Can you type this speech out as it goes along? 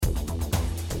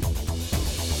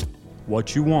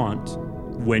what you want,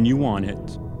 when you want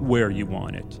it, where you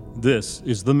want it. This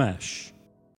is The Mesh.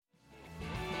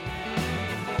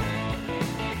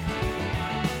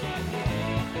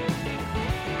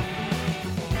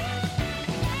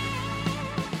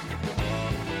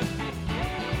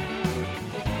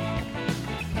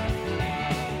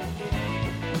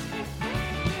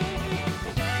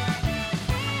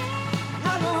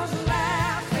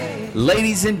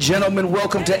 Ladies and gentlemen,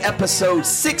 welcome to episode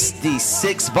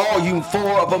 66, volume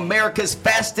 4 of America's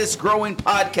fastest growing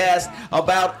podcast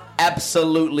about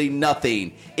absolutely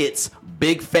nothing. It's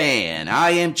Big Fan.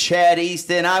 I am Chad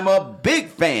East, and I'm a big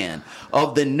fan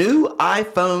of the new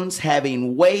iPhones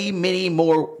having way many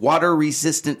more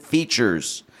water-resistant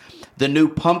features. The new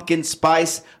pumpkin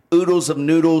spice oodles of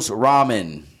noodles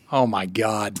ramen. Oh my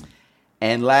God.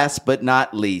 And last but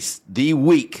not least, the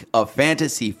week of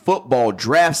fantasy football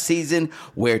draft season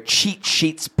where cheat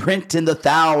sheets print in the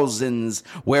thousands,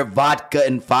 where vodka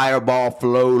and fireball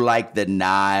flow like the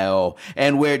Nile,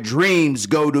 and where dreams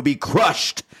go to be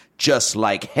crushed just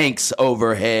like Hank's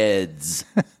overheads.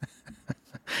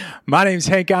 My name's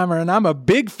Hank Eimer, and I'm a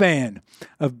big fan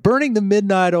of burning the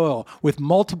midnight oil with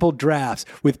multiple drafts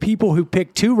with people who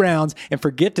pick 2 rounds and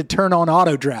forget to turn on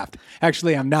auto draft.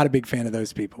 Actually, I'm not a big fan of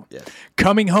those people. Yes.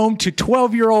 Coming home to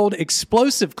 12-year-old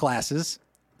explosive classes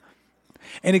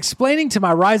and explaining to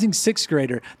my rising 6th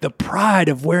grader the pride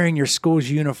of wearing your school's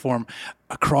uniform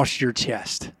across your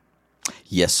chest.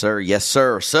 Yes, sir. Yes,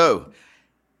 sir. So,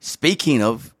 speaking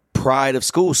of pride of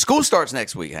school starts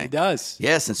next week, Hank. It does.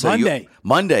 Yes, and so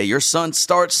Monday, your son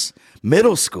starts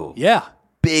middle school. Yeah.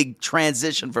 Big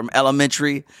transition from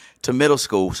elementary to middle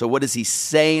school. So what is he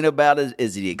saying about it?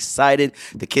 Is he excited?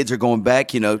 The kids are going back,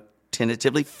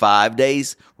 tentatively 5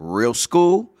 days, real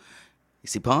school.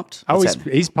 Is he pumped?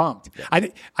 He's pumped. Yeah.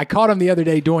 I caught him the other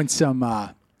day doing some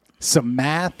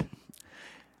math.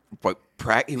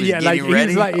 He was getting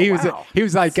ready. He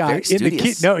was like in the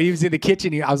kitchen. He was in the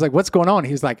kitchen. I was like, "What's going on?"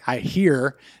 He was like, "I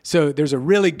hear." So there's a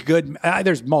really good.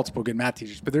 There's multiple good math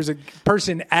teachers, but there's a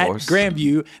person at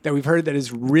Grandview that we've heard that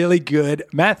is really good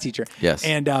math teacher. Yes,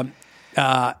 and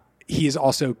he is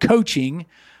also coaching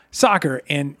soccer,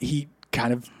 and he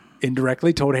kind of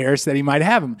indirectly told Harris that he might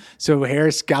have him. So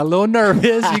Harris got a little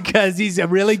nervous because he's a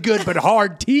really good but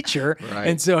hard teacher, right.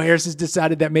 And so Harris has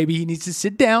decided that maybe he needs to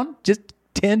sit down just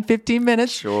 10, 15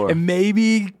 minutes and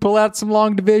maybe pull out some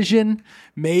long division,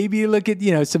 maybe look at,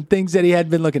 some things that he hadn't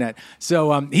been looking at.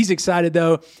 So he's excited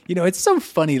though. It's so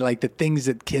funny, like the things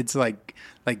that kids like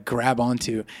grab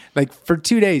onto. Like for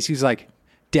 2 days, he was like,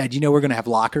 "Dad, we're going to have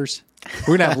lockers.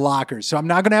 We're going to have lockers. So I'm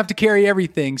not going to have to carry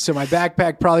everything. So my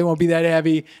backpack probably won't be that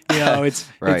heavy." It's,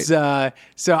 right.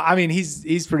 So I mean,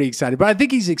 he's pretty excited, but I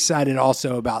think he's excited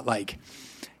also about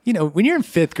when you're in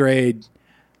 5th grade,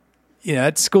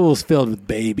 that school's filled with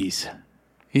babies,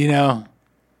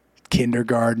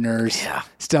 kindergartners,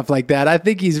 stuff like that. I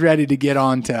think he's ready to get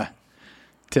on to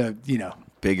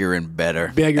bigger and better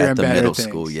at the middle things.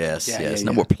 School. Yes, yes.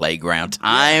 No more playground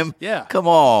time. Yeah. Come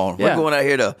on. Yeah. We're going out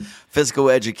here to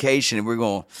physical education, and we're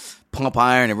going to pump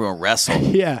iron, and we're going to wrestle.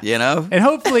 Yeah. And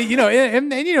hopefully,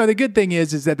 and the good thing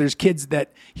is that there's kids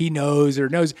that he knows,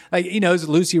 like he knows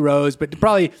Lucy Rose, but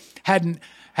probably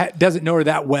doesn't know her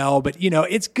that well, but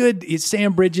it's good. It's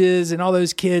Sam Bridges and all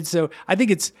those kids. So I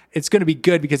think it's going to be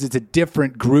good because it's a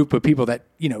different group of people that,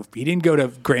 he didn't go to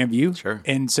Grandview. Sure.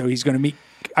 And so he's going to meet,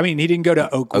 he didn't go to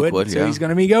Oakwood. So he's going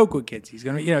to meet Oakwood kids. He's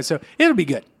going to, so it'll be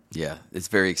good. Yeah, it's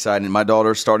very exciting. My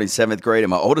daughter's starting 7th grade, and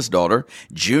my oldest daughter,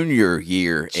 junior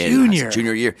year.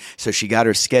 So she got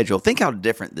her schedule. Think how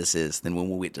different this is than when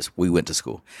we went to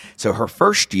school. So her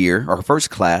first year, or her first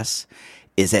class,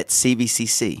 is at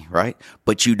CVCC, right?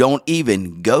 But you don't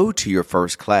even go to your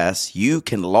first class. You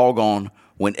can log on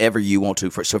whenever you want to.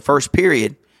 So first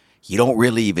period, you don't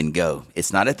really even go.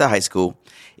 It's not at the high school.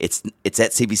 It's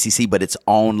at CVCC, but it's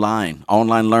online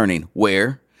learning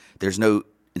where there's no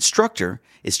instructor.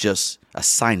 It's just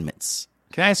assignments.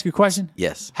 Can I ask you a question?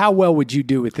 Yes. How well would you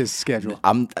do with this schedule?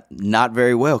 I'm not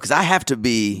very well because I have to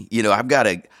be, I've got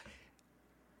to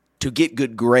get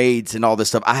good grades and all this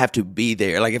stuff. I have to be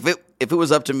there. Like if it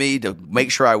was up to me to make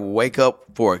sure I wake up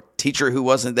for a teacher who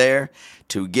wasn't there,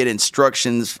 to get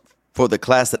instructions for the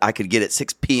class that I could get at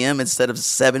 6 p.m. instead of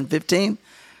 7:15,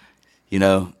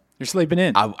 You're sleeping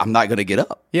in. I'm not going to get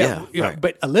up. Yeah. Right.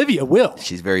 But Olivia will.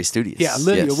 She's very studious. Yeah,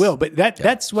 Olivia will. But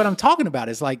that's what I'm talking about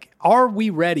is like, are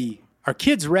we ready? Are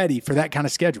kids ready for that kind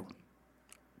of schedule?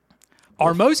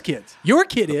 Are most kids? Your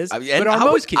kid is, but are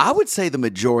most kids? I would say the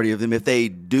majority of them, if they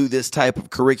do this type of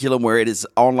curriculum where it is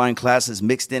online classes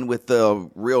mixed in with the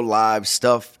real live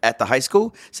stuff at the high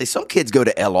school, say some kids go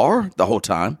to LR the whole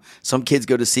time. Some kids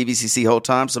go to CVCC the whole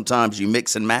time. Sometimes you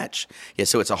mix and match. Yeah,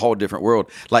 so it's a whole different world.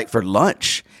 Like for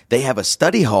lunch, they have a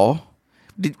study hall.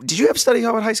 Did you have study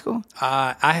hall at high school?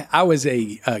 I was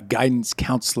a guidance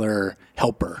counselor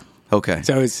helper. Okay.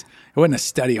 So it wasn't a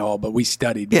study hall, but we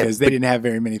studied because they didn't have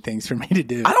very many things for me to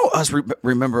do. I don't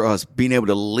remember us being able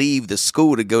to leave the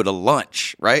school to go to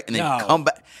lunch, right? And then come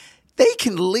back. They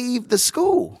can leave the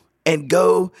school and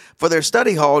go for their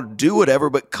study hall, do whatever,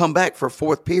 but come back for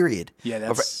fourth period. Yeah,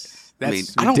 that's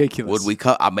ridiculous. Would we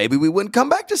come? Maybe we wouldn't come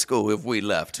back to school if we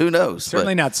left. Who knows?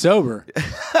 Certainly not sober.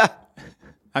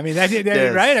 I mean, that's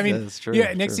right? I mean, true,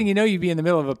 next thing you know, you'd be in the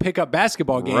middle of a pickup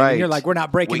basketball game, and you're like, we're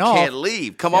not breaking off. We can't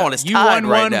leave. Come on, it's you tied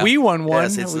won right one, now. we won one.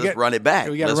 Yes, let's run it back.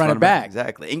 We got to run it back.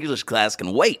 Exactly. English class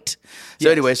can wait. So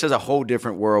anyway, it's just a whole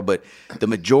different world. But the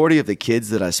majority of the kids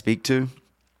that I speak to,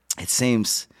 it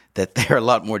seems that they're a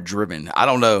lot more driven. I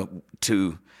don't know,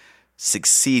 to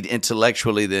succeed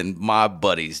intellectually than my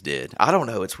buddies did. I don't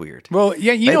know. It's weird. Well,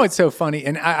 yeah, you know, it's so funny,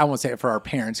 and I won't say it for our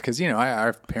parents because,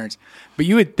 our parents, but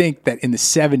you would think that in the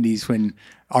 70s when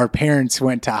our parents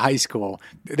went to high school,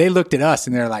 they looked at us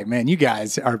and they're like, man, you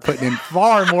guys are putting in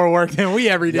far more work than we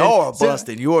ever did. Y'all are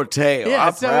busting your tail. Yeah,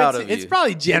 I'm proud of you. It's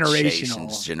probably generational.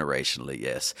 Generationally,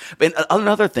 yes. But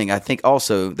another thing, I think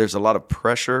also there's a lot of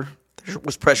pressure. There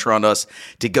was pressure on us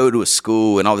to go to a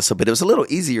school and all this stuff, but it was a little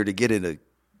easier to get into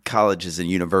colleges and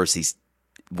universities,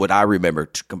 what I remember,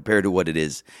 compared to what it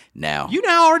is now. You know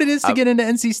how hard it is to get into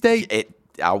NC State?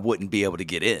 I wouldn't be able to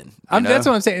get in. That's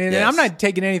what I'm saying. And I'm not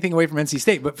taking anything away from NC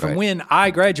State, but from when I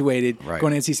graduated,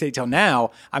 going to NC State till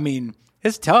now, I mean,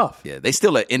 it's tough. Yeah, they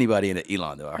still let anybody in at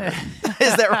Elon, though, I heard.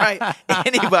 Is that right?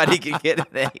 Anybody can get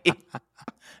in.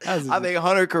 I think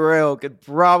Hunter Correll could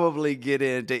probably get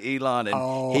into Elon,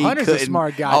 and he Hunter's couldn't. a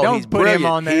smart guy. Don't put him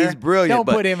on there. He's brilliant.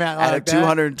 Don't put him out out like of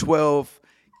 212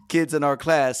 kids in our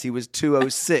class, he was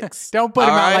 206. Don't put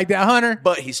him out like that, Hunter.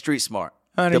 But he's street smart.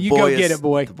 Hunter, you go get it,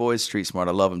 boy. The boy is street smart.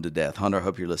 I love him to death. Hunter, I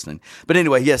hope you're listening. But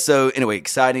anyway,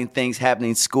 exciting things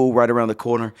happening. School right around the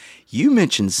corner. You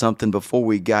mentioned something before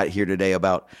we got here today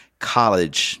about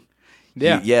college.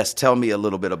 Yeah. Yes. Tell me a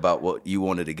little bit about what you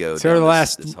wanted to go. So the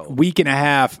last week and a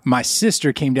half, my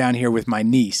sister came down here with my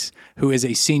niece, who is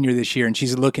a senior this year, and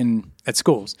she's looking at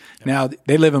schools. Now,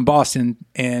 they live in Boston,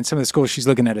 and some of the schools she's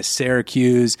looking at is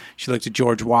Syracuse. She looked at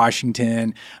George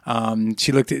Washington.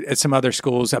 She looked at some other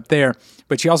schools up there.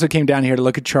 But she also came down here to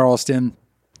look at Charleston,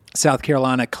 South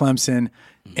Carolina, Clemson,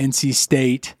 NC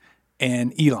State,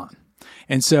 and Elon.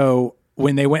 And so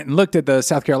when they went and looked at the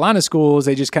South Carolina schools,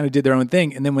 they just kind of did their own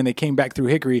thing. And then when they came back through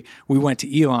Hickory, we went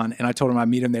to Elon, and I told them I'd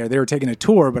meet them there. They were taking a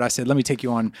tour, but I said, let me take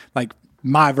you on like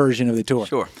my version of the tour.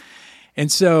 Sure. And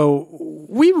so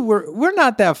we're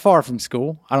not that far from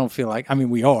school. I don't feel like. I mean,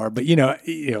 we are, but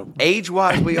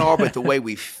age-wise we are, but the way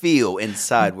we feel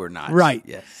inside, we're not. Right.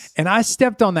 Yes. And I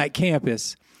stepped on that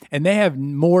campus, and they have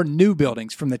more new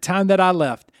buildings from the time that I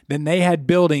left than they had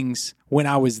buildings when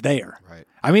I was there. Right.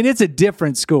 I mean, it's a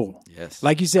different school. Yes.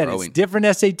 Like you said, it's different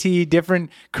SAT,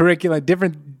 different curricula,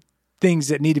 different things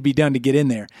that need to be done to get in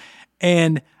there.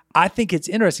 And I think it's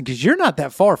interesting because you're not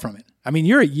that far from it. I mean,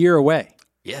 you're a year away.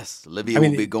 Yes. Olivia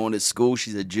will be going to school.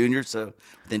 She's a junior, so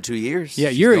within 2 years. Yeah,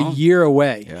 you're a year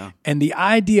away. Yeah. And the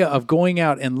idea of going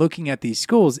out and looking at these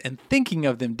schools and thinking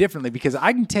of them differently, because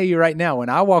I can tell you right now, when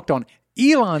I walked on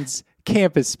Elon's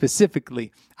campus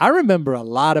specifically, I remember a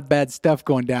lot of bad stuff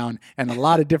going down and a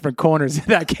lot of different corners of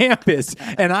that campus.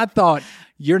 And I thought,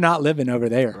 you're not living over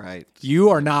there. Right. You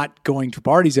are not going to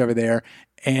parties over there.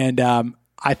 And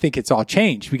I think it's all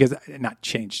changed because, not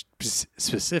changed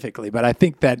specifically, but I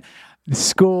think that the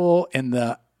school and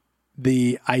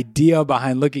the idea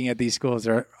behind looking at these schools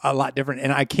are a lot different.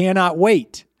 And I cannot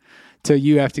wait till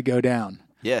you have to go down.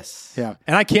 Yes. Yeah.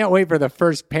 And I can't wait for the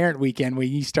first parent weekend when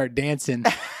you start dancing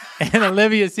and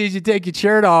Olivia sees you take your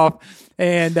shirt off.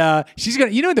 And she's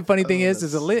going to, you know what the funny thing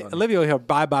is Olivia will hear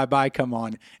bye come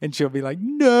on and she'll be like,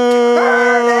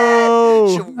 no.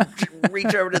 She'll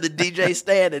reach over to the DJ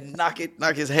stand and knock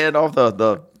his head off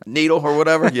the needle or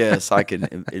whatever. Yes, I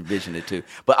can envision it too.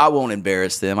 But I won't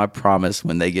embarrass them. I promise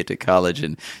when they get to college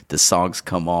and the songs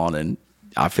come on and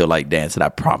I feel like dancing, I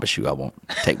promise you I won't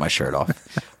take my shirt off.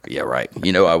 Yeah, right.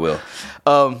 You know I will.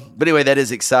 But anyway, that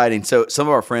is exciting. So some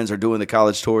of our friends are doing the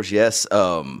college tours, yes.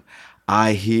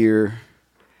 I hear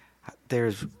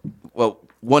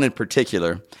one in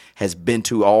particular has been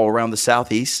to all around the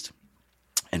Southeast.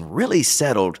 and really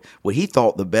settled what he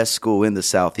thought the best school in the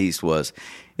Southeast was.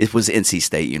 It was NC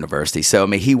State University. So, I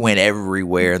mean, he went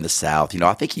everywhere in the South.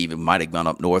 I think he even might have gone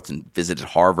up north and visited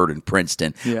Harvard and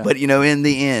Princeton. Yeah. But, in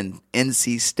the end,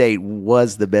 NC State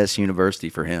was the best university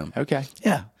for him. Okay.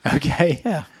 Yeah. Okay.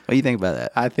 Yeah. What do you think about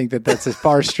that? I think that's a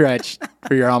far stretch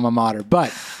for your alma mater,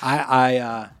 but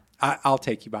I'll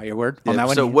take you by your word on that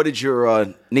one. So, what did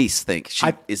your niece think?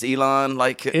 Is Elon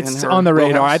like it's in her on the radar?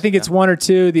 wheelhouse? I think it's one or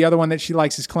two. The other one that she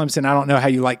likes is Clemson. I don't know how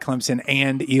you like Clemson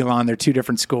and Elon. They're two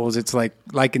different schools. It's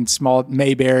like in small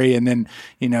Mayberry and then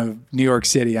New York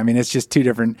City. I mean, it's just two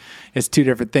different. It's two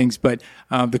different things. But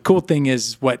the cool thing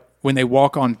is when they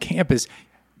walk on campus,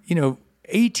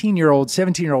 18-year-old,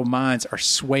 17-year-old minds are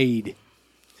swayed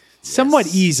somewhat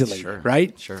easily, sure,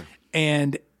 right? Sure.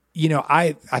 And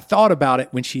I thought about it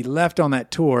when she left on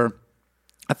that tour.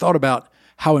 I thought about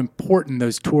how important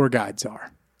those tour guides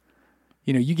are.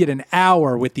 You get an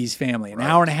hour with these families, an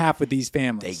hour and a half with these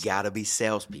families. They got to be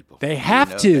salespeople. They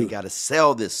have to. They got to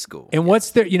sell this school. And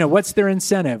what's their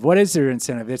incentive? What is their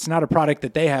incentive? It's not a product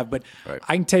that they have, but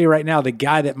I can tell you right now, the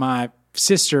guy that my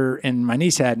sister and my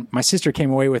niece had, my sister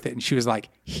came away with it, and she was like,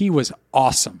 he was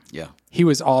awesome. Yeah. He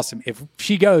was awesome. If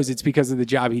she goes, it's because of the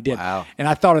job he did. Wow. And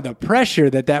I thought of the pressure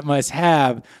that must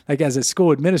have, like as a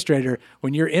school administrator,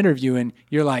 when you're interviewing,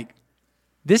 you're like,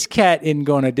 this cat isn't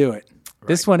going to do it. Right.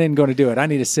 This one isn't going to do it. I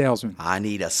need a salesman. I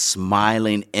need a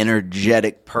smiling,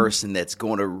 energetic person that's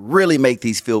going to really make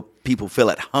these people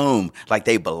feel at home, like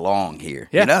they belong here.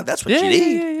 Yeah. That's what you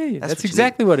need. Yeah. That's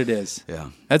exactly what it is. Yeah.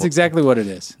 That's exactly what it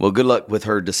is. Well, good luck with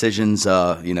her decisions.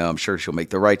 I'm sure she'll make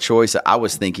the right choice. I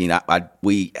was thinking,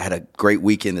 we had a great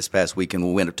weekend this past weekend.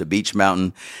 We went up to Beach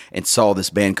Mountain and saw this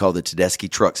band called the Tedeschi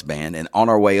Trucks Band. And on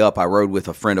our way up, I rode with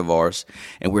a friend of ours,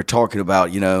 and we were talking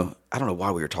about, I don't know why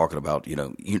we were talking about,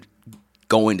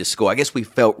 going to school. I guess we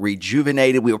felt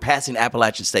rejuvenated. We were passing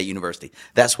Appalachian State University.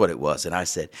 That's what it was. And I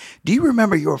said, do you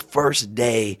remember your first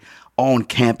day on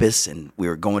campus? And we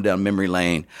were going down memory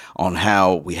lane on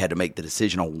how we had to make the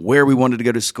decision on where we wanted to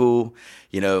go to school.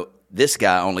 This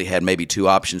guy only had maybe 2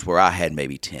 options where I had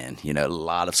maybe 10. A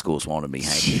lot of schools wanted me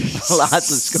hanging.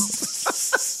 Lots of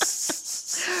schools.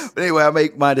 But anyway, I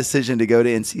make my decision to go to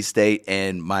NC State,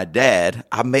 and my dad,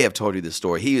 I may have told you this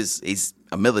story. He's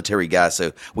a military guy,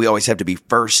 so we always have to be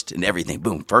first in everything.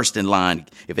 Boom, first in line.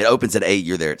 If it opens at 8,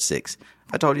 you're there at 6.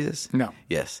 I told you this? No.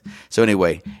 Yes. So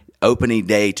anyway, opening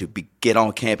day to get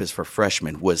on campus for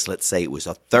freshmen was, let's say it was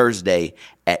a Thursday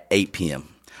at 8 p.m.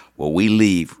 Well, we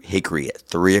leave Hickory at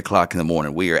 3 o'clock in the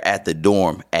morning. We are at the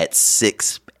dorm at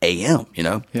 6 a.m.,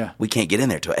 Yeah. We can't get in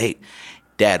there till 8.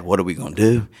 Dad, what are we going to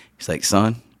do? He's like,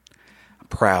 son, I'm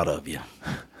proud of you.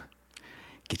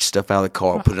 Get your stuff out of the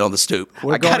car, put it on the stoop.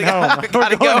 I gotta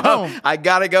go home. I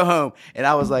gotta go home. And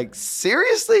I was like,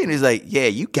 seriously? And he's like, yeah,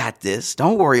 you got this.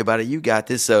 Don't worry about it. You got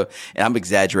this. So, and I'm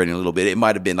exaggerating a little bit. It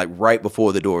might have been like right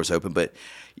before the doors open, but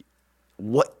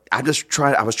I was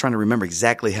trying to remember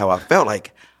exactly how I felt.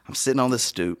 Like I'm sitting on the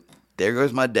stoop. There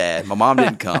goes my dad. My mom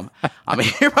didn't come. I'm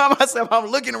here by myself. I'm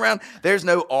looking around. There's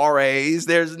no RAs.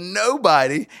 There's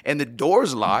nobody. And the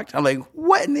door's locked. I'm like,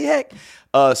 what in the heck?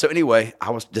 So anyway,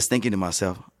 I was just thinking to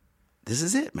myself, this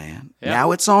is it, man. Yeah.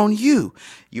 Now it's on you.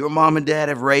 Your mom and dad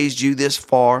have raised you this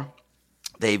far.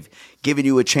 They've given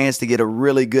you a chance to get a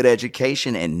really good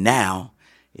education. And now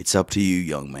it's up to you,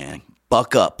 young man.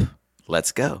 Buck up.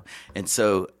 Let's go. And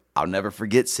so I'll never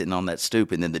forget sitting on that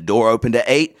stoop. And then the door opened at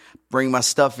 8. Bring my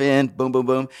stuff in, boom, boom,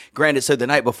 boom. Granted, so the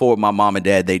night before, my mom and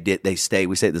dad, they stayed.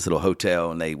 We stayed at this little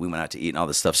hotel, and we went out to eat and all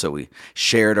this stuff. So we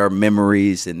shared our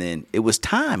memories, and then it was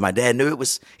time. My dad knew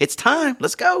it's time.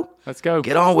 Let's go. Let's go.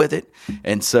 Get on with it.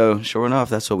 And so, sure enough,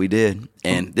 that's what we did.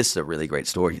 And this is a really great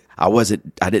story. I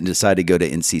didn't decide to go to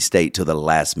NC State till the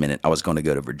last minute. I was going to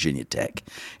go to Virginia Tech,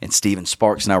 and Steven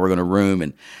Sparks and I were going to room.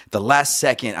 And the last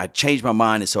second, I changed my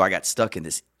mind, and so I got stuck in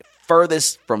this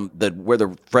furthest from where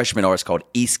the freshmen are is called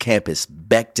East Campus,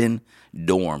 Beckton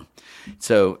Dorm.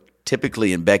 So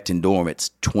typically in Beckton Dorm,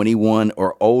 it's 21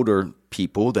 or older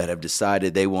people that have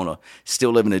decided they want to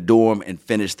still live in a dorm and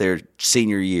finish their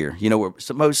senior year. Where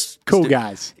most cool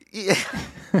guys. Yeah.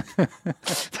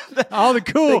 all the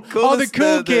cool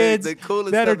kids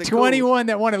that are 21 cool.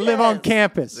 that want to live on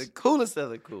campus. The coolest of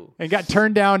the cool. And got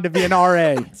turned down to be an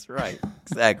RA. That's right.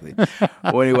 Exactly.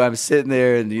 Well, anyway, I'm sitting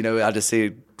there and, I just see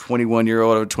a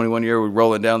 21-year-old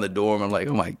rolling down the dorm. I'm like,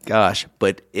 oh my gosh.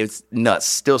 But it's nuts.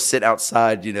 Still sit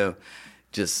outside,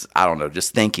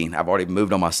 just thinking. I've already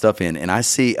moved all my stuff in. And I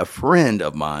see a friend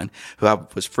of mine who I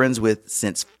was friends with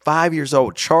since 5 years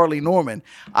old, Charlie Norman.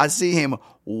 I see him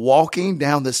walking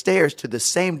down the stairs to the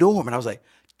same dorm. And I was like,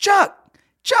 Chuck,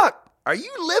 are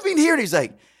you living here? And he's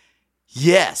like,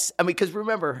 Yes. I mean, because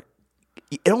remember,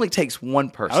 it only takes one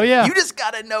person. Oh, yeah. You just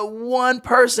got to know one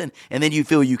person, and then you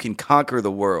feel you can conquer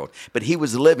the world. But he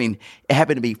was living, it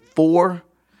happened to be 4,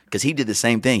 because he did the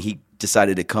same thing. He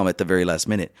decided to come at the very last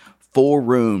minute. 4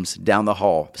 rooms down the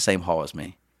hall, same hall as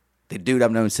me. The dude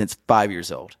I've known since 5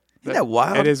 years old. Isn't that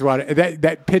wild? It is wild.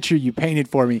 That picture you painted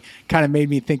for me kind of made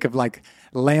me think of like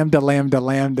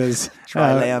lambdas.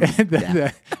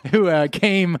 Who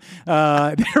came,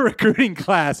 their recruiting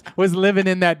class was living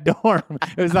in that dorm.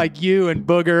 It was like you and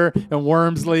Booger and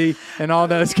Wormsley and all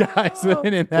those guys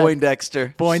living in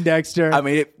that. Poindexter. I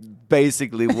mean, it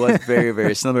basically was very,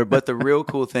 very similar. But the real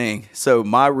cool thing, so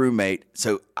my roommate,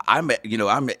 I'm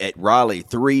at Raleigh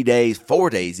 3 days, 4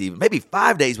 days even, maybe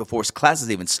 5 days before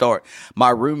classes even start. My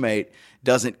roommate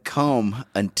doesn't come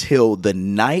until the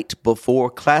night before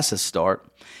classes start.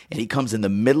 And he comes in the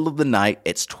middle of the night.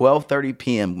 It's 12:30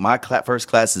 p.m. My first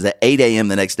class is at 8 a.m.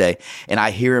 the next day. And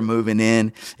I hear him moving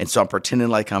in. And so I'm pretending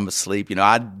like I'm asleep.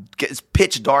 It's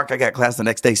pitch dark. I got class the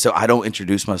next day. So I don't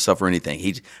introduce myself or anything.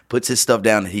 He puts his stuff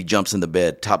down and he jumps in the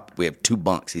bed. We have 2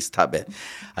 bunks. He's top bed.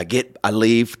 I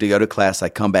leave to go to class. I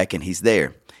come back and he's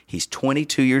there. He's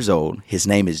 22 years old. His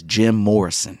name is Jim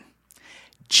Morrison.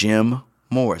 Jim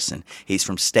Morrison. He's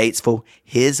from Statesville.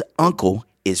 His uncle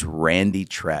is Randy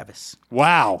Travis.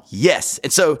 Wow. Yes.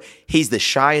 And so he's the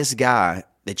shyest guy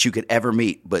that you could ever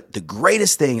meet. But the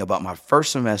greatest thing about my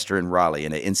first semester in Raleigh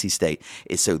and at NC State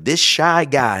is so this shy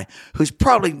guy who's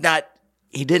probably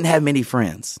he didn't have many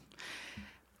friends,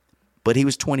 but he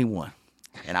was 21.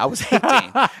 And I was 18.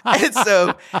 And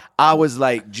so I was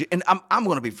like, and I'm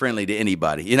going to be friendly to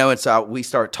anybody, and so we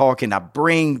start talking. I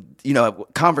bring,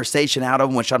 conversation out of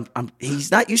him, which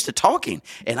he's not used to talking.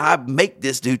 And I make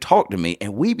this dude talk to me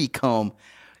and we become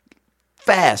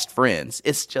fast friends.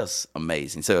 It's just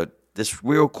amazing. So this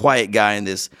real quiet guy and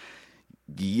this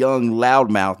young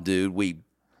loudmouth dude, we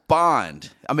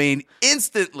bond. I mean,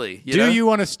 instantly. Do you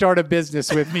want to start a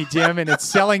business with me, Jim? And it's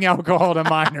selling alcohol to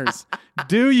minors.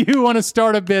 Do you want to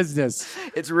start a business?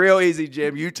 It's real easy,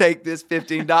 Jim. You take this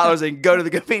 $15 and go to the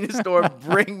convenience store,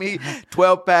 bring me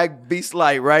 12-pack Beast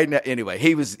Light right now. Anyway,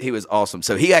 he was awesome.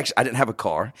 So I didn't have a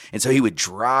car, and so he would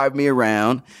drive me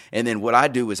around. And then what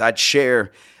I'd do was I'd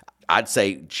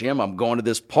say, Jim, I'm going to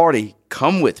this party.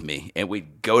 Come with me. And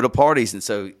we'd go to parties. And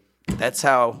so that's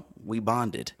how we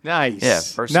bonded. Nice. Yeah,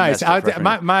 first semester.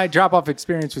 My drop-off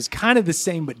experience was kind of the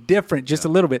same but different, just a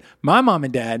little bit. My mom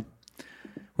and dad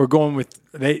were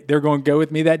they're going to go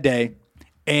with me that day,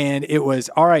 and it was,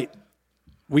 all right,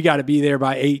 we got to be there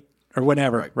by 8 or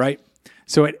whenever, right?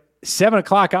 So at 7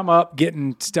 o'clock, I'm up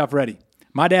getting stuff ready.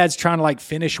 My dad's trying to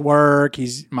finish work.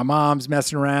 My mom's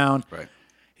messing around. Right.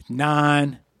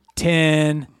 9,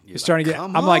 10, you're starting to get,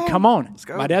 I'm like, come on. Let's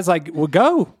go. My dad's like, well,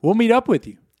 go. We'll meet up with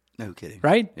you. No kidding.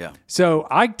 Right? Yeah. So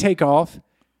I take off,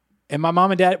 and my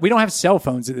mom and dad, we don't have cell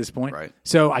phones at this point. Right.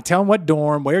 So I tell them what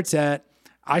dorm, where it's at.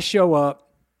 I show up.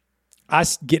 I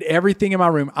get everything in my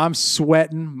room. I'm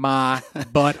sweating my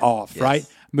butt off, Yes. right?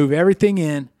 Move everything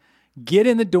in, get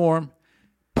in the dorm,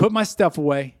 put my stuff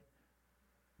away.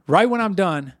 Right when I'm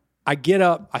done, I get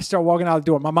up. I start walking out the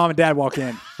door. My mom and dad walk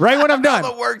in. Right when I'm done.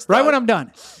 All the work's right done. when I'm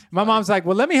done. My mom's like,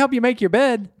 well, let me help you make your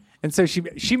bed. And so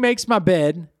she makes my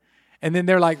bed. And then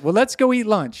they're like, well, let's go eat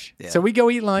lunch. Yeah. So we go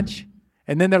eat lunch.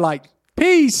 And then they're like,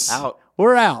 peace. Out.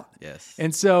 We're out. Yes.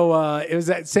 And so it was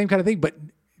that same kind of thing. But,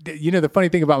 the funny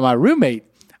thing about my roommate,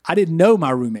 I didn't know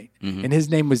my roommate. Mm-hmm. And his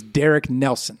name was Derek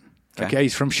Nelson. Okay.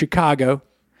 He's from Chicago,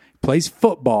 plays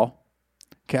football.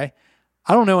 Okay.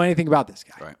 I don't know anything about this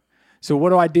guy. Right. So what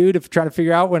do I do to try to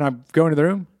figure out when I'm going to the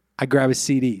room? I grab his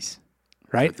CDs.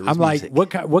 Right. I'm like,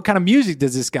 what kind of music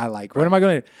does this guy like? What am I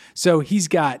going to do? So he's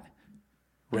got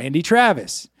Randy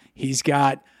Travis. He's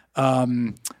got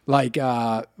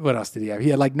what else did he have? He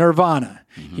had Nirvana.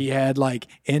 Mm-hmm. He had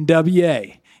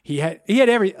NWA. He had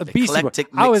every Beastie Boys.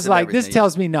 I was like, this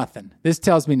tells me nothing. This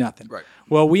tells me nothing. Right.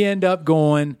 Well, we end up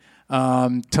going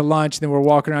to lunch. Then we're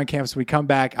walking around campus. We come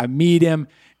back. I meet him,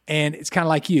 and it's kind of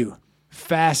like you,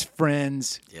 fast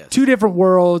friends, yes. 2 different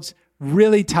worlds,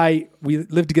 really tight. We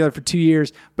lived together for 2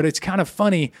 years, but it's kind of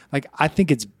funny. I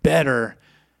think it's better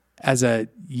as a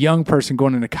young person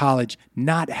going into college,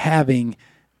 not having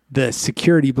the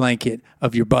security blanket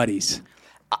of your buddies.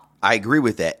 I agree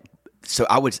with that. So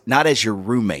I would, not as your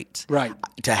roommate. Right.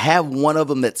 To have one of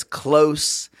them that's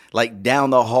close, down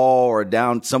the hall or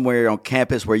down somewhere on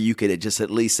campus where you could just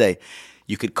at least say,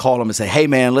 you could call them and say, hey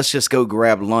man, let's just go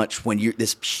grab lunch when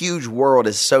this huge world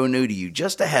is so new to you.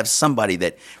 Just to have somebody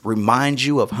that reminds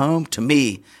you of home, to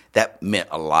me, that meant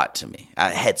a lot to me. I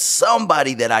had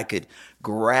somebody that I could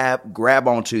grab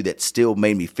onto that still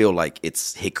made me feel like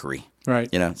it's Hickory. Right.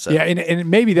 So. Yeah, and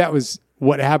maybe that was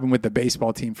what happened with the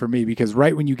baseball team for me, because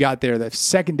right when you got there, the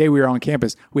second day we were on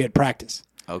campus, we had practice.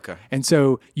 Okay. And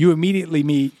so you immediately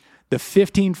meet the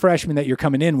 15 freshmen that you're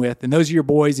coming in with, and those are your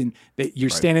boys, and that you're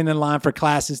standing in line for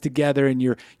classes together, and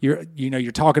you're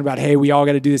talking about, hey, we all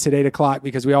got to do this at 8:00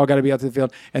 because we all got to be out to the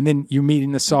field, and then you're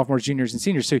meeting the sophomores, juniors, and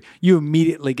seniors. So you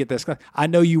immediately get this class. I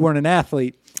know you weren't an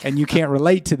athlete and you can't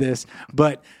relate to this,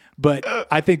 but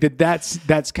I think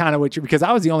that's kind of what because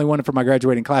I was the only one from my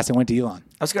graduating class that went to Elon.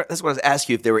 That's what I was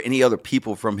asking you, if there were any other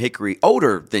people from Hickory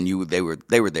older than you. They were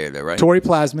there, though, right? Tori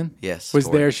Plasman, yes, was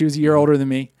there. She was a year older than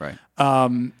me, right?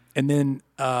 And then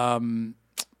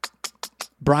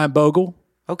Brian Bogle.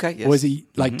 Okay, yes. Was he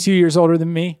 2 years older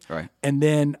than me? Right. And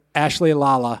then Ashley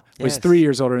Alala was 3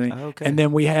 years older than me. Okay. And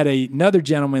then we had another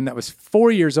gentleman that was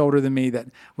 4 years older than me that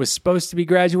was supposed to be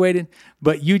graduated,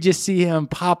 but you just see him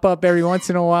pop up every once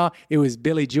in a while. It was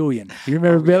Billy Julian. You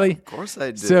remember Billy? Of course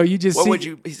I do. So you just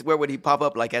where would he pop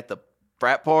up, like at the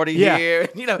frat party here?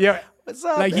 Yeah. What's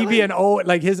up, like Billy? He'd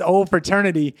be his old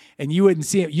fraternity, and you wouldn't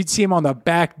see him. You'd see him on the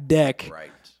back deck. Right.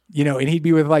 And he'd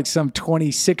be with like some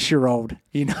 26-year-old,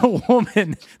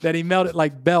 woman that he melted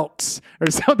like belts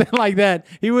or something like that.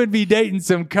 He would be dating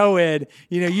some co-ed.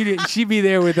 She'd be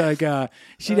there with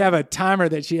she'd have a timer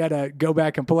that she had to go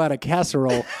back and pull out a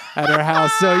casserole at her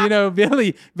house. So,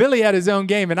 Billy had his own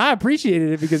game, and I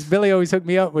appreciated it because Billy always hooked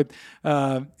me up with,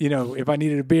 if I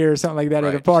needed a beer or something like that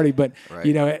at a party. But,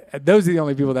 those are the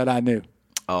only people that I knew.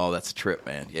 Oh, that's a trip,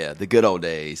 man. Yeah, the good old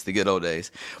days,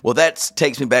 Well, that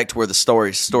takes me back to where the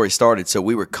story started. So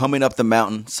we were coming up the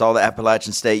mountain, saw the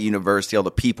Appalachian State University, all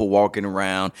the people walking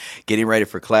around, getting ready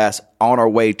for class, on our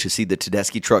way to see the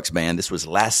Tedeschi Trucks Band. This was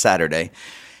last Saturday.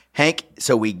 Hank,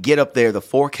 so we get up there, the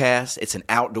forecast, it's an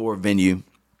outdoor venue.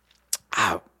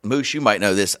 Moose, you might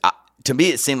know this. To me,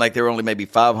 it seemed like there were only maybe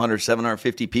 500,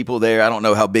 750 people there. I don't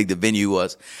know how big the venue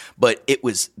was, but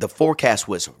the forecast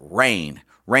was rain.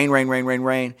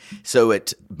 Rain. So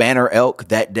at Banner Elk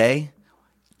that day,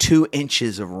 2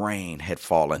 inches of rain had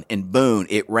fallen. In Boone,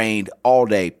 it rained all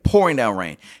day, pouring down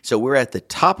rain. So we're at the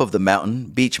top of the mountain,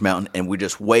 Beach Mountain, and we're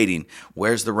just waiting.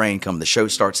 Where's the rain coming? The show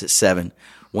starts at 7.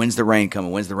 When's the rain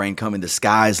coming? The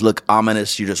skies look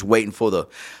ominous. You're just waiting for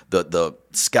the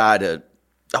sky to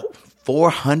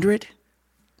 400?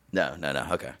 No.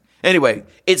 Okay. Anyway,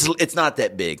 it's not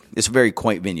that big. It's a very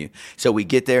quaint venue. So we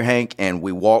get there, Hank, and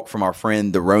we walk from our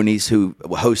friend the Ronies, who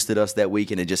hosted us that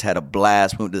weekend, and just had a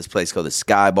blast. We went to this place called the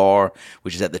Sky Bar,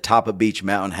 which is at the top of Beach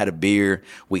Mountain, had a beer.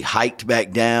 We hiked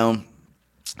back down.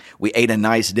 We ate a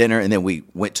nice dinner, and then we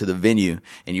went to the venue.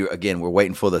 And we're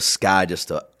waiting for the sky just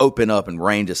to open up and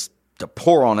rain just to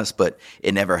pour on us, but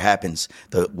it never happens.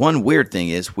 The one weird thing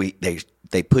is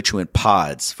they put you in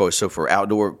pods. For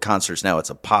outdoor concerts now, it's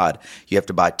a pod. You have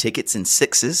to buy tickets in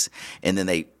 6s, and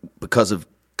then because of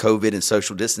COVID and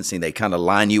social distancing, they kind of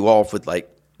line you off with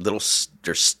like little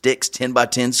sticks, 10 by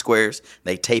 10 squares.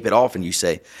 They tape it off, and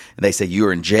they say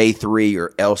you're in J3 or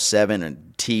L7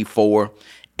 and T4,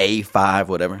 A5,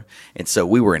 whatever. And so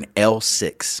we were in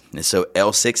L6. And so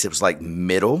L6, it was like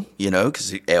middle,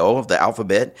 because L of the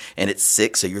alphabet, and it's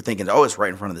 6. So you're thinking, it's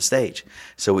right in front of the stage.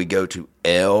 So we go to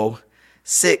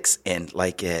L6, and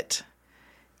like at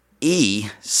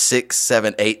E6,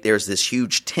 7, 8, there's this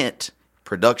huge tent,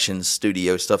 production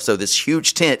studio stuff. So this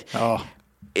huge tent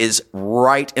is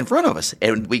right in front of us.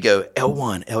 And we go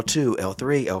L1, L2,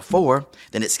 L3, L4.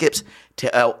 Then it skips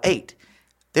to L8.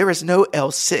 There is no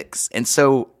L6. And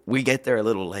so we get there a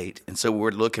little late. And so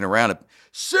we're looking around and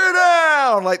sit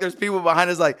down. Like there's people behind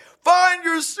us like, find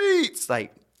your seats.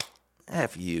 Like,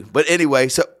 F you. But anyway,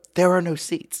 so there are no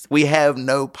seats. We have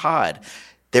no pod.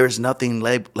 There is nothing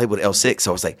labeled L6.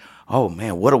 So I was like, oh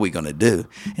man, what are we going to do?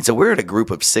 And so we're at a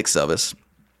group of 6 of us.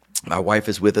 My wife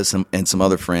is with us and some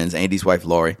other friends, Andy's wife,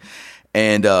 Laurie.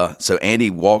 And so Andy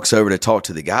walks over to talk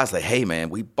to the guys like, hey, man,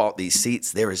 we bought these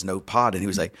seats. There is no pod. And he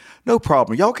was like, no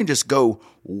problem. Y'all can just go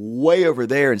way over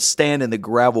there and stand in the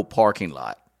gravel parking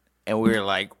lot. And we were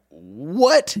like,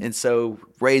 what? And so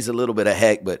raised a little bit of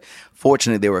heck. But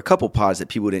fortunately, there were a couple pods that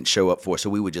people didn't show up for. So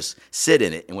we would just sit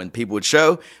in it. And when people would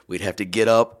show, we'd have to get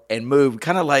up and move,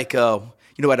 kind of like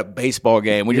at a baseball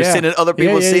game when you're sitting in other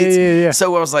people's seats. Yeah.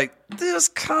 So I was like, this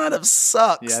kind of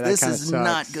sucks. Yeah, this is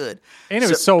not good. And it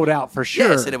was sold out for sure.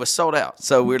 Yes, and it was sold out.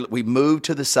 So we moved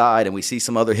to the side, and we see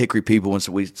some other Hickory people, and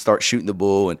so we start shooting the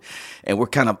bull, and we're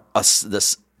kind of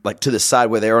like to the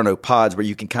side where there are no pods where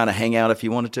you can kind of hang out if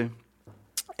you wanted to.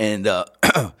 And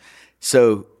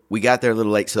so we got there a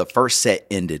little late, so the first set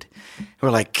ended. We're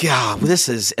like, God, this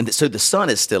is, and so the sun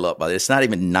is still up by this. It's not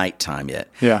even nighttime yet.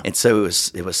 Yeah. And so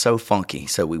it was so funky.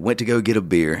 So we went to go get a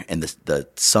beer, and the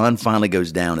sun finally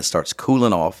goes down. It starts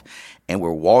cooling off, and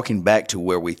we're walking back to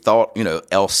where we thought,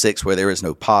 L6, where there is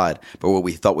no pod, but where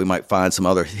we thought we might find some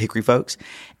other Hickory folks.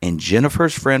 And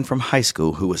Jennifer's friend from high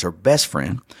school, who was her best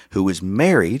friend, who was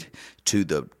married to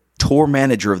the tour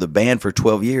manager of the band for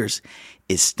 12 years,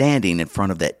 is standing in front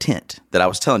of that tent that I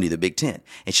was telling you, the big tent.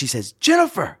 And she says,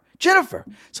 Jennifer.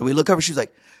 So we look over, she's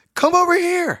like, come over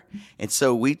here. And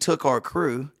so we took our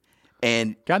crew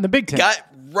and got in the big tent. Got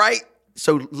right.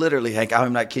 So literally, Hank,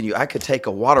 I'm not kidding you. I could take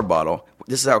a water bottle.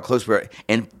 This is how close we are,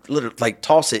 and literally like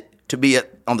toss it to be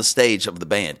on the stage of the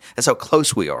band. That's how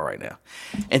close we are right now.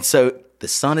 And so the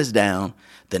sun is down.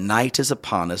 The night is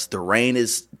upon us. The rain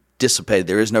is dissipated.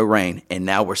 There is no rain. And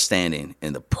now we're standing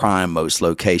in the prime most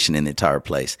location in the entire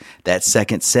place. That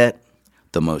second set,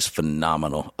 the most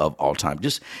phenomenal of all time.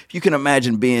 Just if you can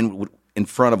imagine being in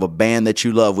front of a band that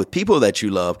you love with people that you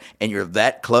love, and you're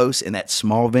that close in that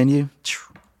small venue,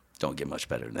 don't get much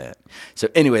better than that. So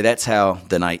anyway, that's how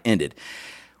the night ended.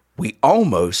 We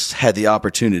almost had the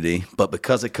opportunity, but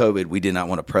because of COVID, we did not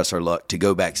want to press our luck to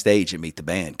go backstage and meet the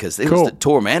band, because it was the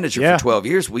tour manager for 12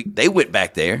 years. They went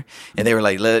back there, and they were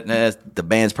like, nah, the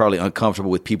band's probably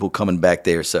uncomfortable with people coming back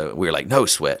there. So we were like, no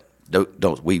sweat.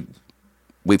 Don't.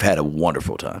 We've had a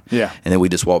wonderful time. Yeah. And then we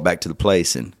just walked back to the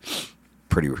place, and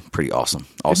pretty awesome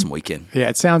weekend. Yeah,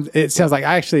 it sounds like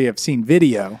I actually have seen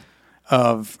video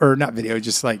of, or not video,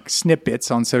 just like snippets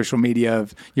on social media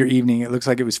of your evening. It looks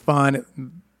like it was fun.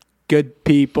 Good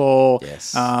people,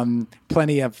 yes.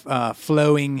 Plenty of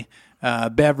flowing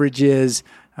beverages.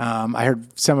 I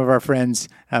heard some of our friends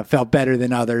felt better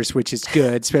than others, which is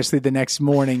good, especially the next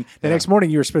morning. Next morning,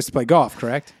 you were supposed to play golf,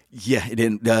 correct? Yeah, it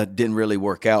didn't really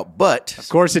work out, but of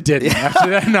course it didn't. After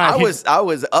that night, I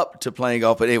was up to playing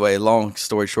golf, but anyway, long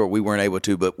story short, we weren't able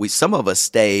to. But some of us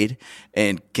stayed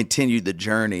and continued the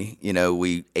journey.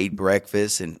 We ate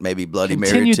breakfast and maybe Bloody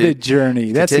Mary. Continued the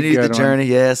journey. That's continued a good the journey.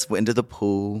 one. Yes, went into the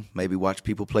pool. Maybe watched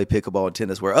people play pickleball and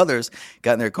tennis. Where others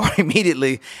got in their car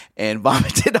immediately and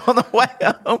vomited on the way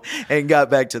home and got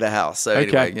back to the house. So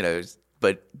anyway,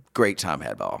 but great time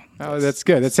had by all. Oh, that's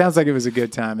good. That sounds like it was a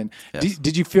good time. And yes.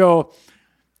 did you feel,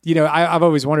 I've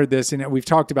always wondered this, and we've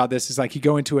talked about this, is like you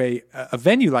go into a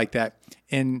venue like that,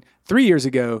 and 3 years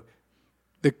ago,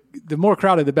 the more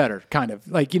crowded, the better, kind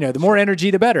of. Like, the more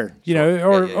energy, the better,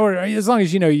 or as long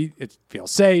as, it feels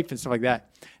safe and stuff like that.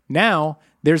 Now,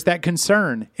 there's that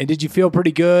concern. And did you feel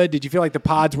pretty good? Did you feel like the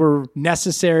pods were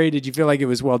necessary? Did you feel like it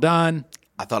was well done?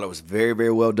 I thought it was very,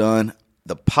 very well done.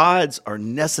 The pods are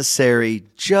necessary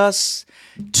just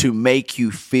to make you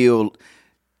feel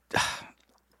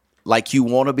like you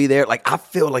want to be there. Like, I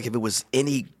feel like if it was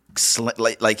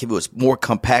like if it was more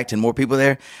compact and more people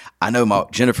there, I know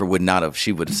Jennifer would not have.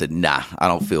 She would have said, "Nah, I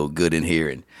don't feel good in here,"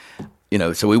 and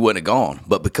so we wouldn't have gone.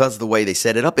 But because of the way they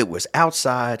set it up, it was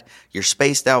outside. You're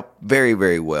spaced out very,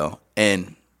 very well,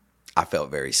 and I felt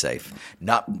very safe.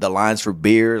 Not the lines for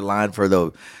beer, line for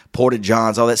the Porta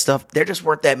Johns, all that stuff. There just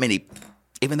weren't that many.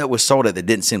 Even though it was sold out, it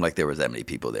didn't seem like there was that many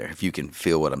people there, if you can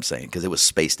feel what I'm saying, because it was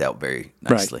spaced out very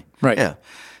nicely. Right. Yeah.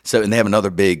 So, and they have another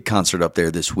big concert up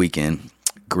there this weekend,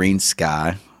 Green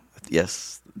Sky.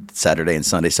 Yes, Saturday and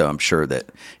Sunday. So I'm sure that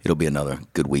it'll be another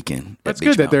good weekend. That's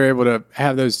good that they're able to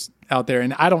have those out there.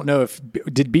 And I don't know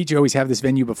did Beach always have this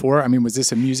venue before? I mean, was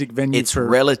this a music venue? It's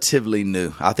relatively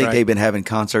new. I think they've been having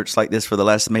concerts like this for the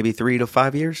last maybe 3 to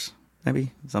 5 years,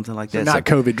 maybe something like that. Not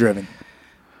COVID driven.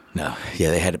 No.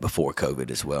 Yeah, they had it before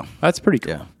COVID as well. That's pretty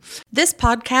cool. Yeah. This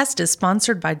podcast is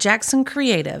sponsored by Jackson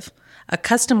Creative, a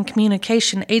custom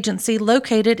communication agency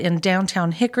located in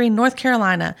downtown Hickory, North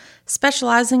Carolina,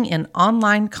 specializing in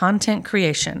online content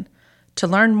creation. To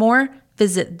learn more,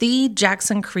 visit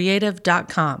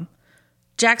thejacksoncreative.com.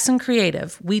 Jackson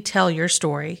Creative, we tell your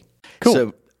story. Cool.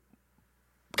 So,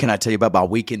 can I tell you about my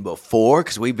weekend before?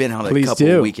 Because we've been on a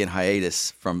couple weekend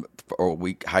hiatus from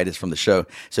the show.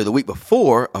 So the week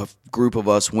before, a group of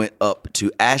us went up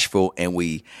to Asheville and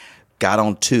we got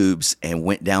on tubes and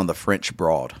went down the French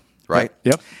Broad. Right?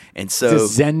 Yep. And so is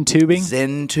this Zen tubing?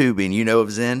 Zen tubing. You know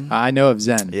of Zen? I know of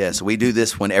Zen. Yeah. So we do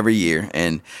this one every year,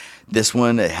 and this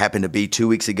one it happened to be 2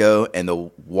 weeks ago, and the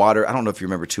water. I don't know if you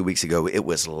remember 2 weeks ago. It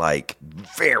was like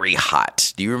very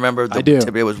hot. Do you remember? I do.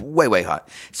 It was way hot.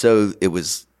 So it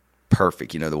was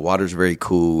perfect. The water's very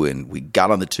cool, and we got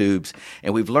on the tubes,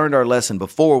 and we've learned our lesson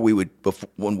before.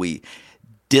 When we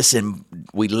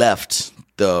left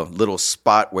the little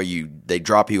spot where they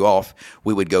drop you off,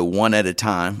 we would go one at a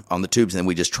time on the tubes, and then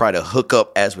we just try to hook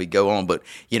up as we go on. But,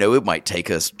 it might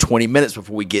take us 20 minutes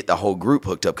before we get the whole group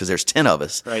hooked up because there's 10 of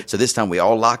us. Right. So this time we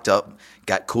all locked up,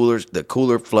 got coolers, the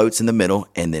cooler floats in the middle,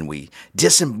 and then we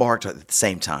disembarked at the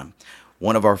same time.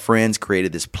 One of our friends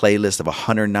created this playlist of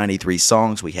 193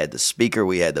 songs. We had the speaker,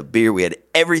 we had the beer, we had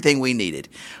everything we needed.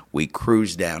 We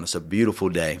cruised down. It's a beautiful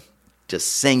day,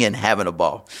 just singing, having a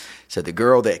ball. So the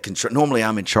girl that normally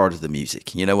I'm in charge of the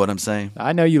music. You know what I'm saying?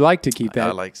 I know you like to keep that.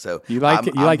 I like so. You like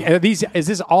are these? Is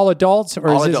this all adults or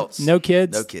all is this adults? No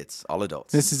kids. No kids. All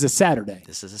adults. This is a Saturday.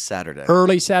 This is a Saturday.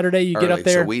 Early Saturday. You get up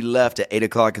there. So we left at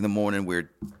 8:00 in the morning.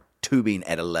 We're tubing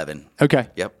at 11. Okay.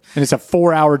 Yep. And it's a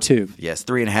 4-hour tube. Yes,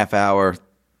 3.5 hour.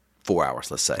 4 hours,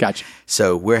 let's say. Gotcha.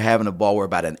 So we're having a ball. We're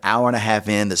about an hour and a half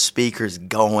in. The speaker's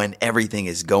going. Everything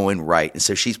is going right. And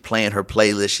so she's playing her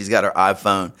playlist. She's got her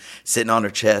iPhone sitting on her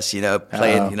chest,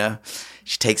 playing,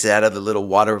 She takes it out of the little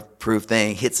waterproof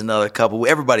thing, hits another couple.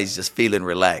 Everybody's just feeling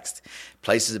relaxed.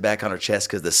 Places it back on her chest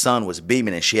because the sun was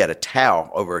beaming and she had a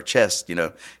towel over her chest,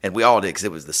 and we all did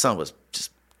because the sun was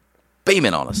just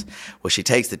beaming on us. Well, she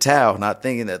takes the towel, not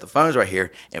thinking that the phone's right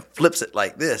here, and flips it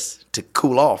like this to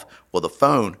cool off. Well, the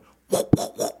phone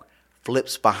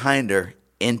flips behind her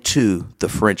into the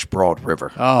French Broad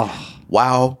River. Oh.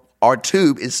 While our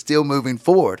tube is still moving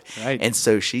forward. Right. And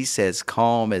so she says,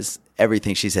 calm as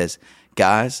everything, she says,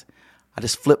 guys, I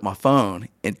just flipped my phone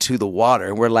into the water.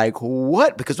 And we're like,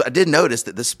 what? Because I did notice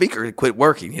that the speaker had quit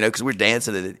working, because we're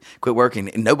dancing and it quit working.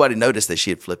 And nobody noticed that she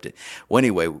had flipped it. Well,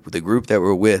 anyway, the group that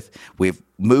we're with, we've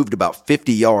moved about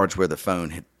 50 yards where the phone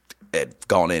had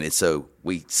gone in. And so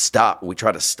we stopped. We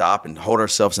try to stop and hold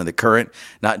ourselves in the current,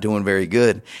 not doing very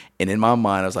good. And in my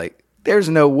mind, I was like, there's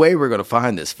no way we're going to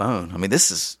find this phone. I mean,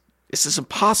 this is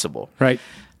impossible. Right.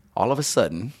 All of a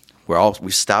sudden,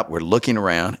 we stop, we're looking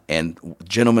around, and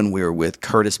gentleman we were with,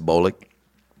 Curtis Bullock,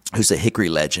 who's a Hickory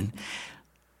legend,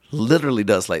 literally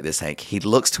does like this, Hank. He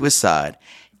looks to his side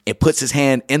and puts his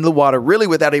hand in the water, really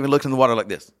without even looking in the water, like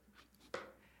this.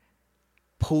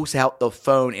 Pulls out the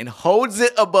phone and holds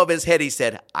it above his head. He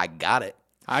said, I got it.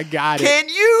 I got it. Can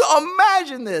you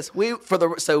imagine this?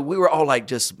 So we were all like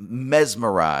just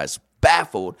mesmerized,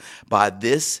 baffled by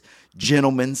this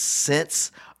gentleman's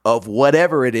sense of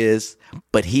whatever it is,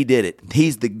 but he did it.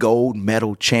 He's the gold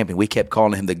medal champion. We kept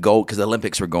calling him the gold because the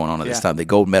Olympics were going on at this time, the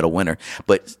gold medal winner.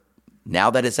 But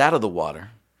now that it's out of the water,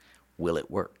 will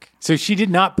it work? So she did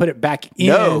not put it back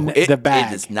in the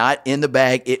bag. It is not in the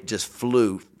bag. It just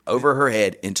flew over her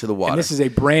head into the water. And this is a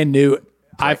brand new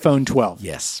iPhone 12.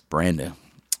 Yes, brand new.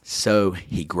 So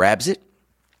he grabs it,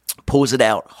 pulls it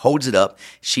out, holds it up.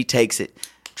 She takes it,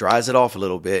 dries it off a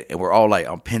little bit, and we're all like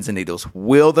on pins and needles.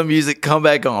 Will the music come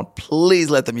back on? Please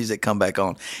let the music come back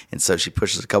on. And so she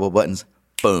pushes a couple buttons.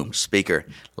 Boom, speaker,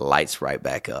 lights right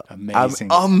back up. Amazing.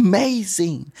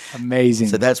 Amazing.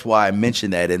 So that's why I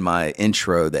mentioned that in my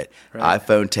intro, that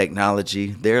iPhone technology,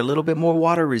 they're a little bit more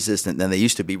water resistant than they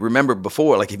used to be. Remember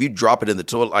before, like if you drop it in the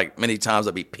toilet, like many times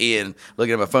I'd be peeing,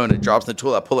 looking at my phone, it drops in the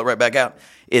toilet, I pull it right back out.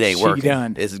 It ain't working.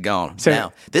 Done. It's gone. So,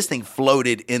 now, this thing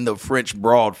floated in the French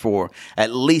Broad for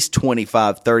at least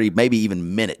 25, 30, maybe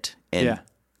even minute, and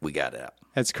we got it out.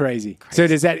 That's crazy. So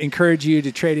does that encourage you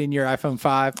to trade in your iPhone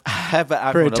 5? I have an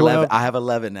iPhone 11. I have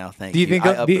 11 now, thank you.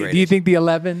 Do you think the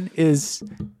 11 is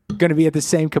going to be at the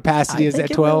same capacity as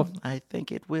that 12? I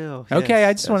think it will. Okay,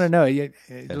 I just want to know. It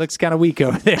looks kind of weak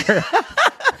over there.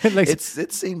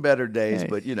 It's seen better days,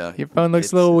 but your phone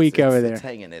looks a little weak over there. It's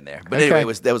hanging in there. But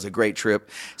anyway, that was a great trip.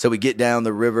 So we get down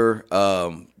the river,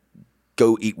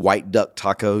 go eat white duck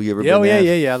taco. You ever been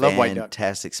there? Yeah. I love white duck.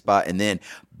 Fantastic spot. And then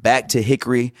back to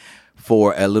Hickory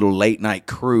for a little late night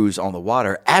cruise on the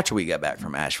water after we got back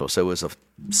from Asheville. So it was a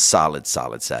solid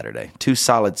Saturday. 2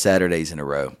 solid Saturdays in a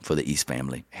row for the East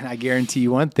family. And I guarantee you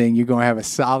one thing, you're going to have a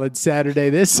solid Saturday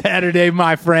this Saturday,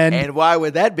 my friend. And why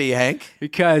would that be, Hank?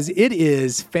 Because it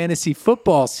is fantasy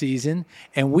football season,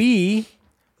 and we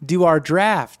do our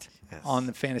draft on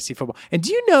the fantasy football. And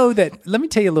do you know that, let me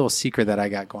tell you a little secret that I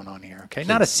got going on here, okay? Please.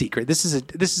 Not a secret. This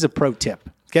is a pro tip.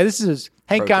 Okay, this is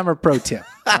Hank Geimer pro tip,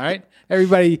 all right?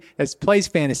 Everybody that plays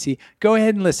fantasy, go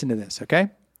ahead and listen to this, okay?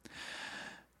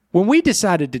 When we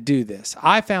decided to do this,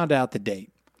 I found out the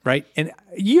date, right? And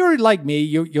you're like me.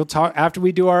 You'll talk after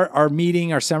we do our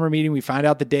meeting, our summer meeting. We find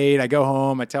out the date. I go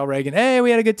home. I tell Reagan, hey,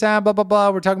 we had a good time, blah, blah, blah.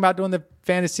 We're talking about doing the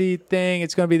fantasy thing.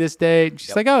 It's going to be this date.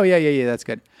 She's like, oh, yeah, that's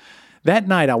good. That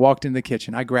night, I walked in the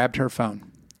kitchen. I grabbed her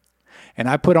phone, and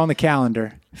I put on the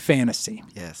calendar fantasy.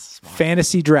 Yes. Smart.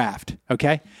 Fantasy draft,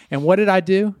 okay? And what did I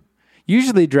do?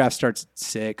 Usually draft starts at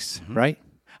 6, right?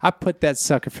 I put that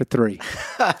sucker for 3.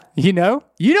 You know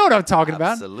what I'm talking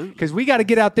about. Absolutely. Because we got to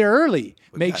get out there early.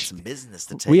 We've got some business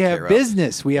to take We care have of.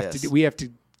 business. We have to.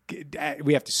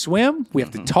 We have to swim. We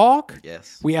have to talk.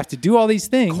 Yes. We have to do all these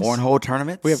things. Cornhole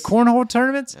tournaments. We have cornhole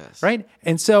tournaments, Yes. right?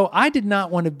 And so I did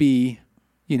not want to be,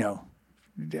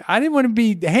 I didn't want to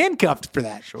be handcuffed for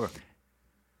that. Sure.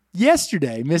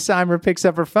 Yesterday, Miss Eimer picks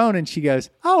up her phone and she goes,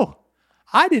 "Oh,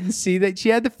 I didn't see that she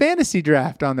had the fantasy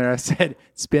draft on there." I said,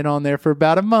 "It's been on there for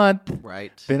about a month."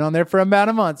 Right. Been on there for about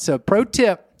a month. So pro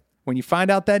tip, when you find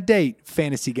out that date,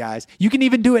 fantasy guys, you can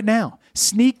even do it now.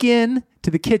 Sneak in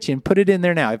to the kitchen, put it in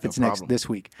there now if it's problem. this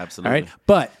week. Absolutely. All right.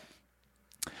 But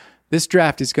this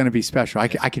draft is going to be special. I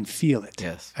can feel it.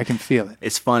 Yes. I can feel it.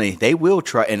 It's funny. They will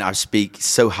try, and I speak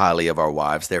so highly of our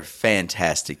wives. They're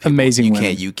fantastic people. Amazing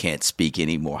women. You can't speak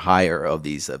any more higher of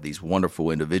these wonderful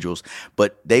individuals.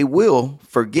 But they will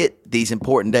forget these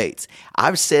important dates.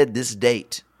 I've said this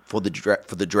date for the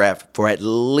draft for at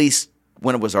least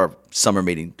when it was our summer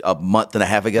meeting a month and a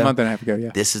half ago.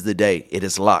 Yeah. This is the date. It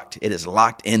is locked. It is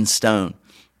locked in stone.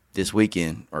 This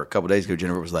weekend or a couple days ago,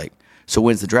 Jennifer was like, "So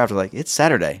when's the draft?" I was like, "It's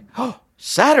Saturday." "Oh,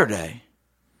 Saturday."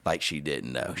 Like she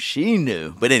didn't know. She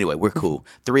knew. But anyway, we're cool.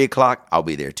 3:00, I'll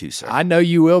be there too, sir. I know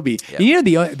you will be. Yeah. And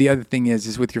the other thing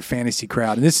is with your fantasy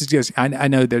crowd, and this is just, I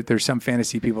know that there's some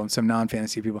fantasy people and some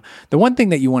non-fantasy people. The one thing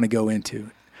that you want to go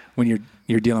into when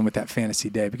you're dealing with that fantasy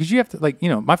day, because you have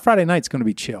to, my Friday night's going to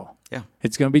be chill. Yeah.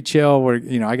 It's going to be chill where,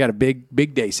 I got a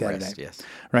big day Saturday. Rest, yes.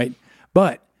 Right?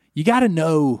 But you got to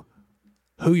know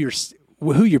who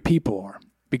your people are,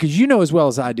 because you know as well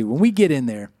as I do, when we get in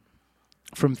there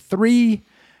from 3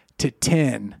 to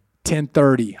 10,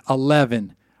 10:30,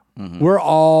 11, we're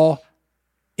all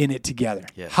in it together.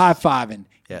 Yes. High-fiving,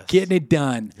 Yes. getting it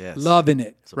done, Yes. loving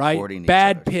it, right? Supporting each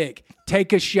Bad other. pick,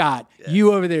 take a shot. Yes.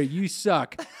 You over there, you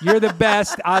suck. You're the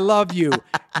best. I love you.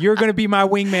 You're going to be my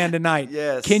wingman tonight.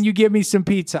 Yes. Can you give me some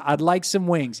pizza? I'd like some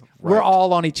wings. Right. We're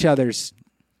all on each other's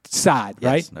side,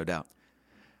 Yes, right? no doubt.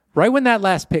 Right when that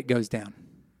last pick goes down,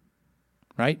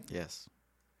 right? Yes.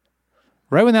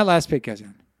 Right when that last pick goes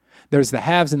down, there's the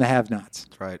haves and the have-nots,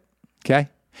 That's right. okay?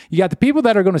 You got the people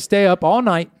that are going to stay up all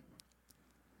night.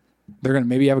 They're going to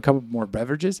maybe have a couple more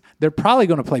beverages. They're probably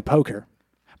going to play poker,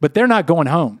 but they're not going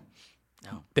home.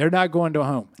 No. They're not going to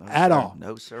home at sir. all.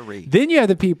 No, sirree. Then you have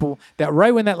the people that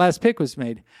right when that last pick was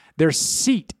made, their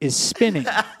seat is spinning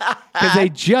because they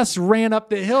just ran up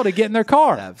the hill to get in their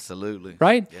car. Absolutely.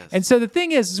 Right? Yes. And so the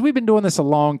thing is we've been doing this a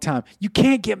long time. You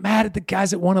can't get mad at the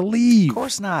guys that want to leave. Of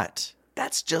course not.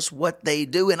 That's just what they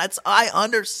do, and I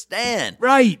understand.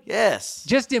 Right. Yes.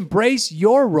 Just embrace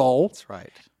your role. That's right.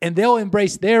 And they'll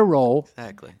embrace their role.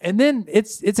 Exactly. And then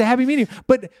it's a happy medium.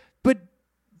 But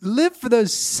live for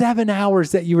those 7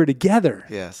 hours that you were together.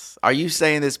 Yes. Are you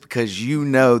saying this because you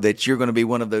know that you're going to be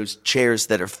one of those chairs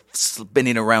that are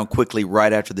spinning around quickly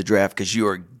right after the draft because you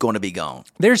are going to be gone?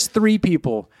 There's 3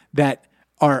 people that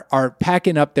are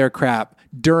packing up their crap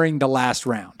during the last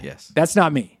round. Yes. That's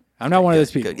not me. I'm not one of those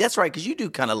people. Good. That's right, because you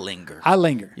do kind of linger. I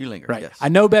linger. You linger, right? yes. I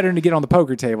know better than to get on the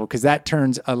poker table because that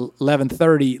turns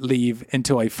 11:30 leave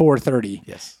into a 4:30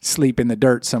 Yes. sleep in the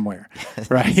dirt somewhere,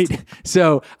 right?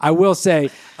 So I will say,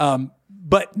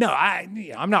 but no,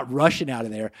 I'm not rushing out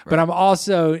of there. Right. But I'm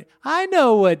also, I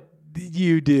know what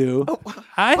you do.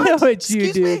 I know what you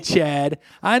Excuse do, me? Chad.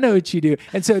 I know what you do.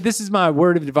 And so this is my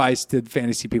word of advice to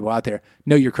fantasy people out there: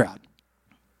 know your crowd.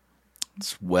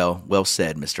 It's well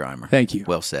said, Mr. Eimer. Thank you.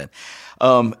 Well said.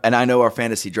 And I know our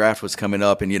fantasy draft was coming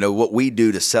up, and what we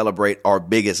do to celebrate our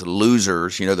biggest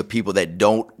losers, the people that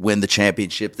don't win the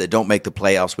championship, that don't make the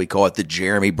playoffs, we call it the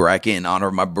Jeremy bracket in honor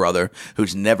of my brother,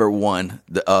 who's never won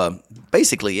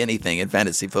basically anything in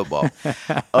fantasy football.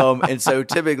 And so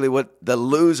typically what the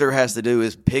loser has to do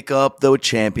is pick up the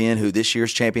champion, who this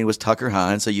year's champion was Tucker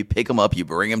Hines. So you pick him up, you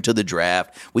bring him to the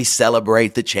draft, we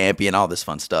celebrate the champion, all this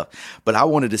fun stuff. But I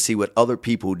wanted to see what other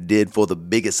people did for the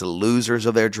biggest losers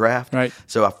of their draft. Right.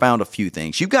 So I found a few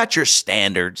things. You've got your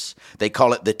standards. They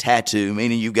call it the tattoo,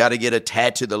 meaning you've got to get a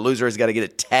tattoo. The loser has got to get a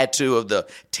tattoo of the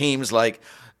teams like,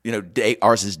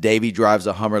 ours is Davey drives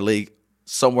a Hummer League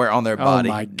somewhere on their body.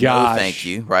 Oh, my gosh. No, thank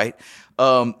you, right?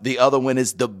 The other one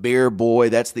is the beer boy.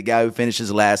 That's the guy who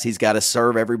finishes last. He's got to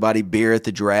serve everybody beer at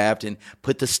the draft and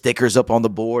put the stickers up on the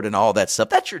board and all that stuff.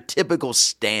 That's your typical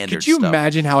standard Could you stuff.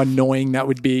 imagine how annoying that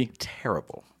would be?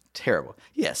 Terrible.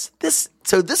 Yes. This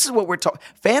is what we're talking.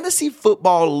 Fantasy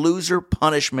football loser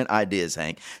punishment ideas,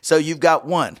 Hank. So you've got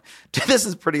one. This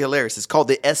is pretty hilarious. It's called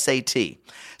the SAT.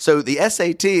 So the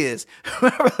SAT is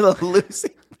whoever the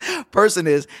losing person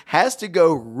has to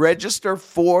go register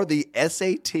for the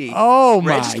SAT. Oh,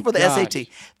 my Register for the gosh. SAT.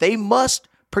 They must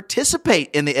participate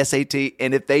in the SAT.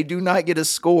 And if they do not get a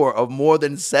score of more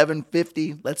than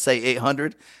 750, let's say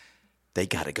 800, they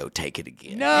got to go take it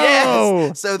again. No.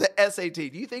 Yes. So the SAT,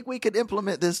 do you think we could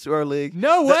implement this to our league?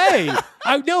 No way.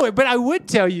 I know it, but I would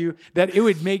tell you that it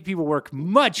would make people work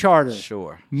much harder.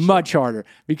 Sure. Much harder.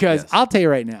 Because Yes. I'll tell you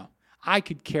right now, I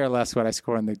could care less what I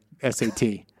score on the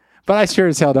SAT. But I sure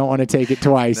as hell don't want to take it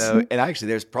twice. No, and actually,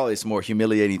 there's probably some more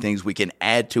humiliating things we can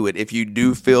add to it. If you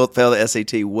do fail the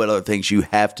SAT, what other things you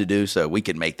have to do? So we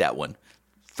can make that one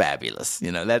fabulous.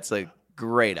 That's a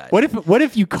great idea. What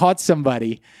if you caught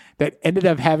somebody that ended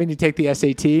up having to take the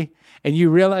SAT and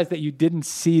you realized that you didn't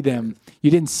see them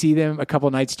a couple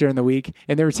nights during the week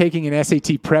and they were taking an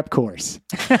SAT prep course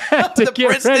The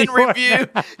Princeton Review.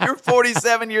 You're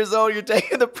 47 years old. You're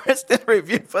taking the Princeton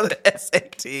Review for the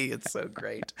SAT. It's so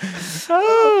great.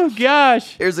 Oh,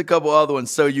 gosh. Here's a couple other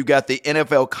ones. So you got the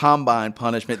NFL Combine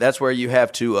punishment. That's where you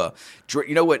have to,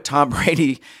 you know what Tom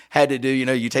Brady had to do?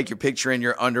 You take your picture in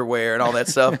your underwear and all that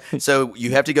stuff. So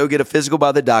you have to go get a physical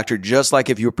by the doctor, just like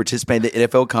if you were participating in the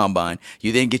NFL Combine.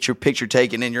 You then get your picture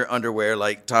taken in your underwear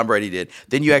like Tom Brady did.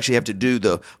 Then you actually have to do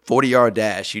the 40-yard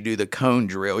dash. You do the cone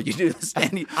drill. You do the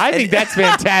standing. I think that's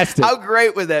fantastic. How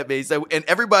great would that be? So, and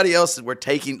everybody else, we're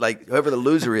taking, like, whoever the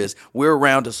loser is, we're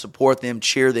around to support them,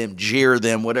 cheer them, jeer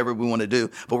them, whatever we want to do.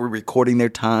 But we're recording their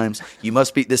times. You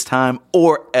must beat this time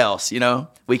or else,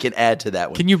 we can add to that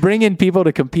one. Can you bring in people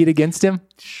to compete against him?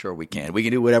 Sure we can. We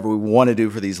can do whatever we want to do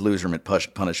for these loserment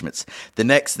punishments. The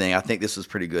next thing, I think this was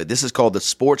pretty good. This is called the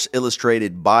Sports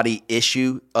Illustrated Body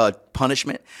Issue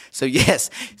punishment. So yes,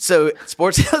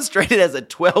 Sports Illustrated has a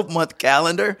 12-month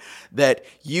calendar that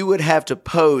you would have to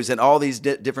pose in all these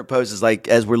different poses, like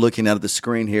as we're looking at the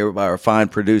screen here by our fine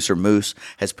producer, Moose,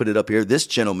 has put it up here. This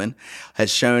gentleman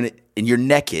has shown it. And you're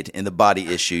naked in the body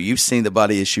issue. You've seen the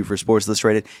body issue for Sports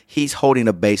Illustrated. He's holding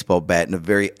a baseball bat in a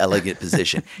very elegant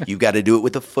position. You've got to do it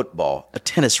with a football, a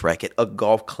tennis racket, a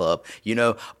golf club,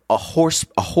 a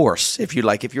horse, if you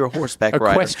like, if you're a horseback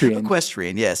rider.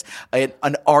 Equestrian, yes.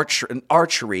 An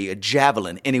archery, a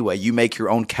javelin. Anyway, you make your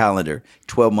own calendar,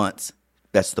 12 months.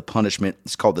 That's the punishment.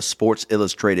 It's called the Sports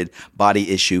Illustrated Body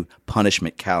Issue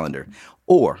Punishment Calendar.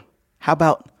 Or how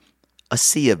about a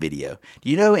Sia video? Do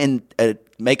you know in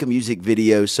make a music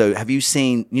video? So have you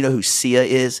seen, who Sia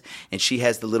is? And she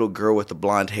has the little girl with the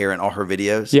blonde hair in all her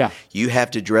videos. Yeah. You have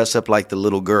to dress up like the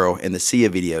little girl in the Sia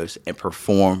videos and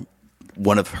perform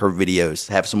one of her videos.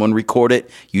 Have someone record it.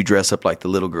 You dress up like the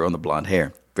little girl in the blonde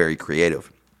hair. Very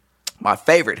creative. My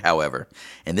favorite, however,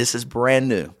 and this is brand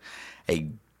new, a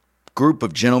group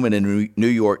of gentlemen in New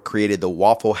York created the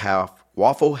Waffle House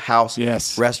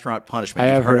Yes. restaurant punishment.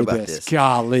 I have You've heard heard about this. this.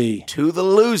 Golly. To the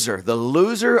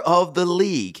loser of the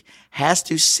league has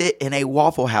to sit in a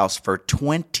Waffle House for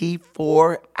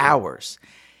 24 hours.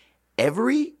 For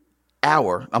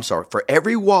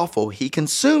every waffle he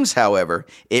consumes, however,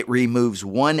 it removes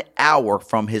 1 hour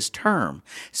from his term.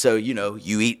 So,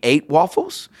 you eat 8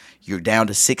 waffles, you're down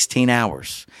to 16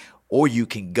 hours. Or you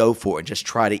can go for it and just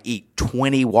try to eat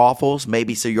 20 waffles,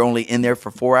 maybe so you're only in there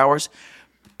for 4 hours.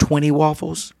 20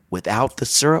 waffles without the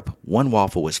syrup, one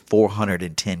waffle is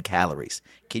 410 calories.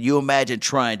 Can you imagine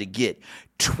trying to get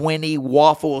 20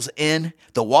 waffles in?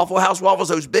 The Waffle House waffles,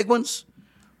 those big ones?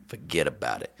 Forget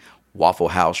about it. Waffle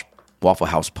House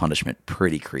punishment,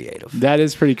 pretty creative. That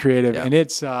is pretty creative. Yeah. And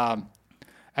it's,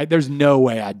 there's no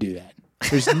way I'd do that.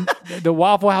 There's the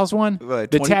Waffle House one, Right,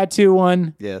 the 20 tattoo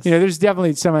one. Yes. There's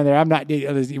definitely some in there.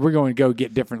 We're going to go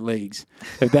get different leagues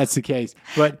if that's the case.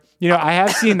 But, I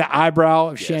have seen the eyebrow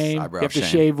of shame. eyebrow You have to shame.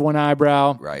 shave one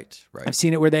eyebrow. Right. I've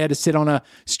seen it where they had to sit on a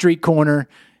street corner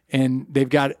and they've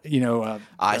got,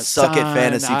 I suck at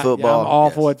fantasy football. I'm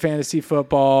awful Yes. at fantasy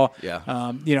football. Yeah.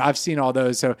 I've seen all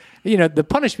those. So, the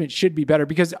punishment should be better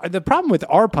because the problem with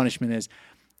our punishment is,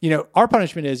 our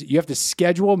punishment is you have to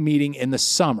schedule a meeting in the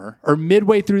summer or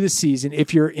midway through the season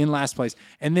if you're in last place.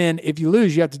 And then if you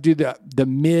lose, you have to do the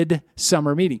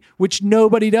mid-summer meeting, which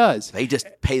nobody does. They just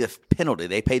pay the penalty.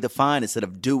 They pay the fine instead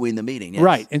of doing the meeting. Yes.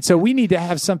 Right. And so we need to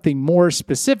have something more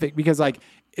specific because,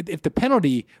 if the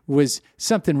penalty was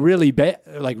something really bad,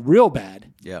 like real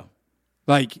bad, Yeah.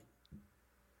 like,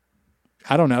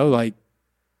 I don't know, like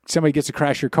somebody gets to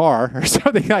crash your car or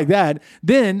something like that,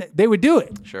 then they would do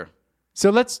it. Sure. So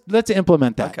let's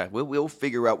implement that. Okay, we'll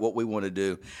figure out what we want to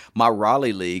do. My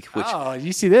Raleigh League, which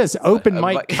You see this open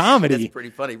mic comedy. That's pretty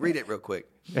funny. Read it real quick.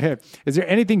 Is there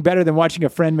anything better than watching a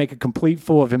friend make a complete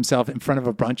fool of himself in front of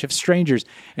a bunch of strangers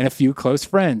and a few close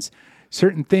friends?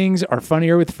 Certain things are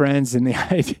funnier with friends, and the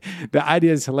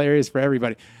idea is hilarious for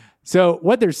everybody. So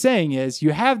what they're saying is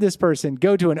you have this person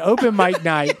go to an open mic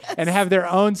night and have their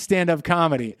own stand-up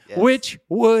comedy, which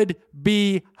would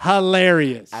be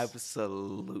hilarious.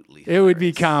 Absolutely. It would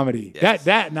be comedy. Yes.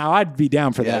 That now I'd be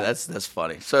down for Yeah, that. that's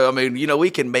funny. So I mean, we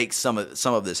can make some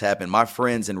of this happen. My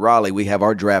friends in Raleigh, we have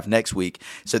our draft next week.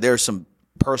 So there's some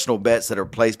personal bets that are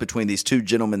placed between these two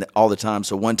gentlemen all the time.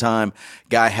 So one time,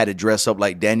 guy had to dress up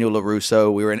like Daniel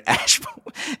LaRusso. We were in Asheville.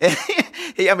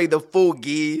 The full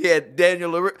gi. He had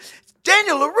Daniel LaRusso.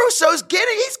 Daniel LaRusso's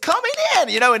he's coming in,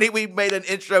 and we made an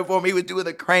intro for him. He was doing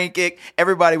the crane kick.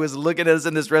 Everybody was looking at us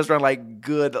in this restaurant like,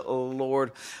 good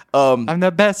Lord. I'm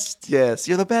the best. Yes,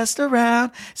 you're the best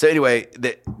around. So anyway,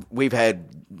 we've had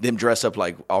them dress up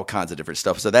like all kinds of different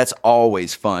stuff. So that's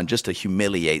always fun, just to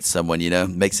humiliate someone,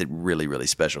 makes it really, really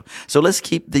special. So let's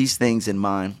keep these things in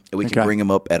mind, and we can bring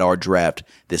them up at our draft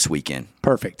this weekend.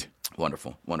 Perfect.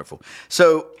 Wonderful, wonderful.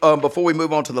 So before we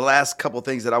move on to the last couple of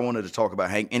things that I wanted to talk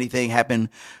about, Hank, anything happened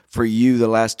for you the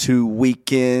last 2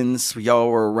 weekends? Y'all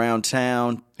were around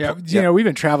town. Yeah, we've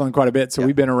been traveling quite a bit, so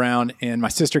we've been around, and my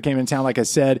sister came in town, like I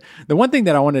said. The one thing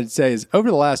that I wanted to say is over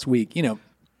the last week,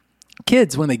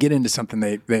 kids, when they get into something,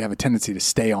 they have a tendency to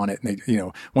stay on it. And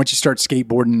they, once you start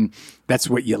skateboarding, that's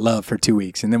what you love for 2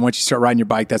 weeks. And then once you start riding your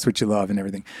bike, that's what you love and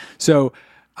everything. So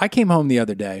I came home the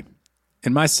other day,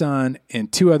 and my son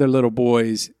and 2 other little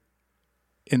boys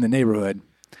in the neighborhood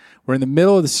were in the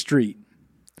middle of the street,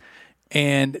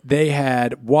 and they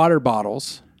had water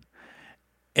bottles,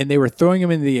 and they were throwing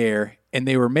them in the air, and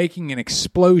they were making an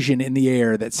explosion in the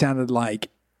air that sounded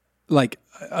like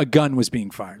a gun was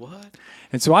being fired. What?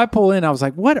 And so I pull in. I was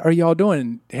like, "What are y'all doing?"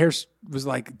 And Harris was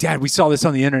like, "Dad, we saw this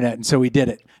on the internet, and so we did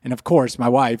it." And of course, my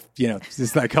wife,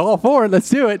 is like, "All for it, let's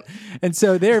do it." And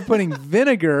so they're putting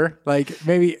vinegar, like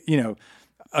maybe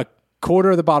a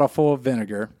quarter of the bottle full of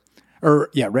vinegar,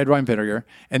 red wine vinegar,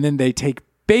 and then they take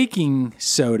baking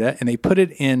soda and they put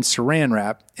it in Saran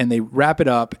wrap and they wrap it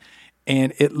up,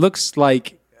 and it looks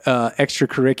like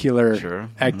extracurricular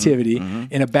activity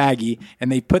in a baggie,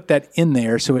 and they put that in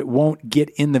there so it won't get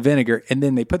in the vinegar, and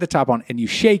then they put the top on and you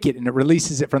shake it and it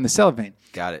releases it from the cellophane.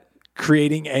 Got it.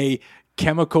 Creating a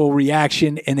chemical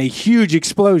reaction and a huge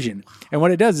explosion. And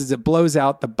what it does is it blows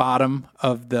out the bottom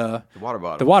of the water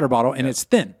bottle, and it's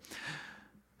thin.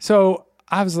 So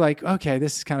I was like, okay,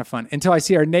 this is kind of fun, until I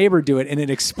see our neighbor do it and it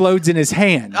explodes in his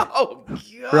hand. Oh,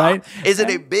 God. Right? Is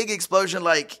it a big explosion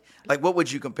like what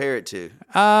would you compare it to?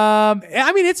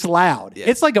 It's loud. Yeah.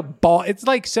 It's like a ball. It's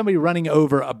like somebody running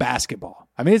over a basketball.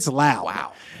 It's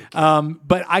loud. Wow.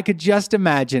 But I could just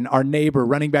imagine our neighbor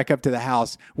running back up to the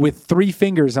house with 3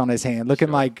 fingers on his hand,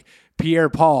 looking like Pierre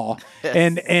Paul,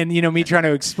 and me trying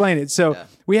to explain it. So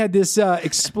we had this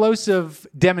explosive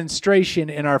demonstration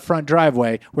in our front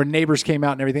driveway where neighbors came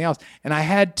out and everything else. And I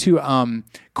had to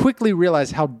quickly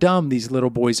realize how dumb these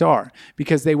little boys are,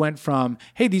 because they went from,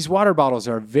 hey, these water bottles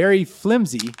are very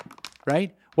flimsy,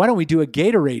 right? Why don't we do a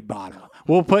Gatorade bottle?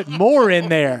 We'll put more in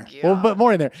there. We'll put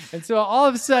more in there. And so all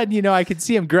of a sudden, I could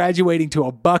see him graduating to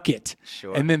a bucket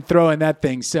and then throwing that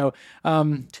thing. So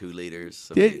 2 liters.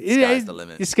 Sky's the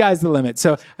limit. The sky's the limit.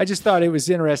 So I just thought it was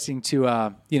interesting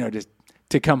to,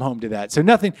 to come home to that. So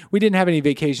nothing, we didn't have any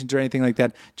vacations or anything like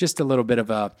that. Just a little bit of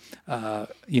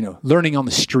learning on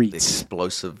the streets.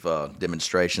 Explosive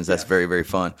demonstrations. That's very, very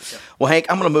fun. Yeah. Well, Hank,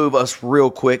 I'm going to move us real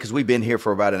quick because we've been here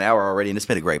for about an hour already, and it's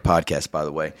been a great podcast, by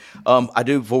the way.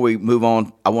 Before we move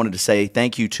on, I wanted to say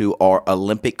thank you to our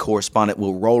Olympic correspondent,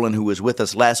 Will Rowland, who was with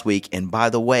us last week. And by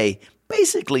the way,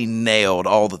 basically nailed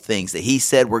all the things that he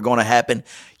said were going to happen.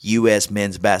 U.S.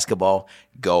 men's basketball,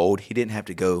 gold. He didn't have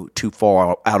to go too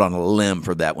far out on a limb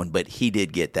for that one, but he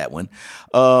did get that one.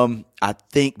 I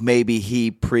think maybe he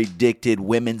predicted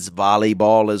women's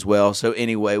volleyball as well. So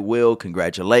anyway, Will,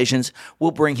 congratulations.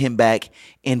 We'll bring him back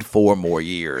in 4 more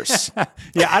years.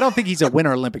 Yeah, I don't think he's a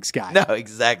Winter Olympics guy. No,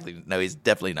 exactly. No, he's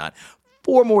definitely not.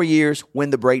 4 more years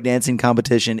when the breakdancing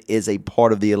competition is a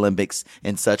part of the Olympics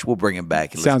and such. We'll bring him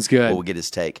back. Sounds good. We'll get his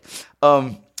take.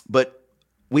 But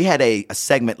we had a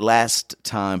segment last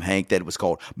time, Hank, that was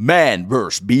called Man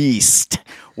vs. Beast,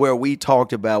 where we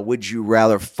talked about would you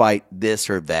rather fight this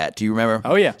or that. Do you remember?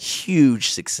 Oh, yeah. Huge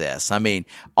success. In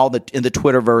the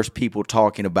Twitterverse, people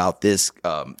talking about this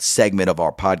segment of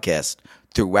our podcast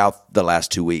throughout the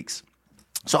last 2 weeks.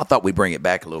 So I thought we'd bring it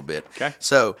back a little bit. Okay.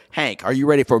 So, Hank, are you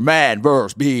ready for Man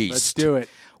vs. Beast? Let's do it.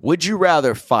 Would you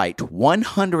rather fight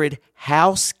 100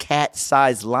 house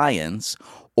cat-sized lions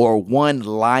or 1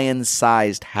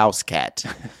 lion-sized house cat?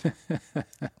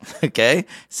 Okay.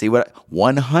 See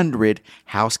 100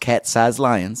 house cat-sized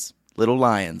lions, little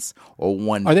lions, or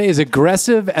 1. Are they as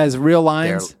aggressive as real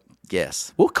lions?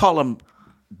 Yes. We'll call them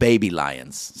baby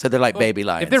lions. So they're like baby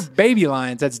lions. If they're baby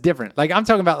lions, that's different. Like I'm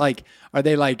talking about, like, are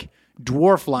they like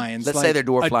dwarf lions? Let's like say they're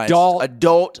dwarf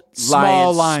adult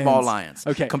small lions. lions.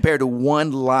 Okay. Compared to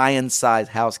one lion-sized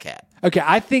house cat. Okay,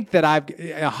 I think that I've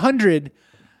 100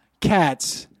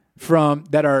 cats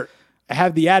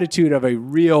have the attitude of a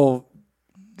real,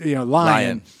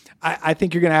 lion. I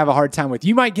think you're going to have a hard time with.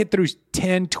 You might get through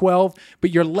 10, 12,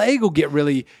 but your leg will get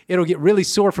really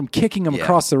sore from kicking them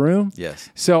across the room.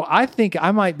 Yes. So I think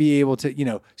I might be able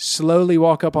to, slowly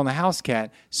walk up on the house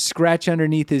cat, scratch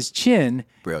underneath his chin,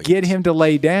 Brilliant. get him to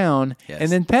lay down,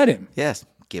 and then pet him. Yes.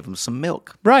 Give them some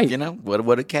milk. Right.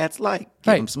 What do cats like?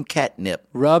 Give them some catnip.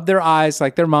 Rub their eyes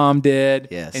like their mom did.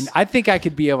 Yes. And I think I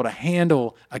could be able to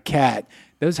handle a cat.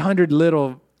 Those 100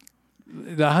 little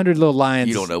lions.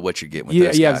 You don't know what you're getting with those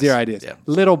guys. You have zero ideas. Yeah.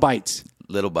 Little bites.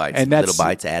 Little bites. And little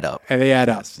bites add up. And they add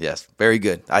up. Yes. Very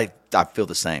good. I feel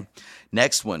the same.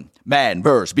 Next one. Man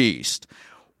vs. Beast.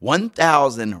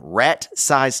 1,000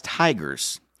 rat-sized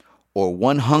tigers or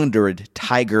 100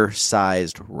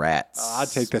 tiger-sized rats. I'd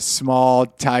take the small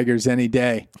tigers any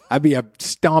day. I'd be a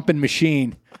stomping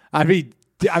machine.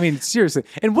 Seriously.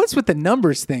 And what's with the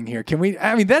numbers thing here?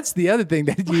 That's the other thing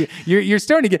that you're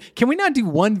starting to get. Can we not do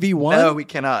 1v1? No, we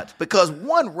cannot. Because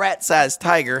one rat-sized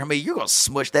tiger, you're going to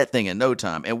smush that thing in no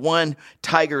time. And one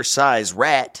tiger-sized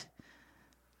rat,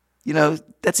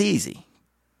 that's easy.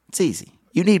 It's easy.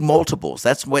 You need multiples.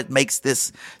 That's what makes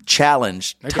this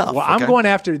challenge tough. Well, I'm going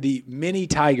after the mini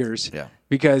tigers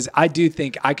because I do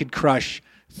think I could crush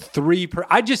 3 per.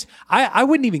 I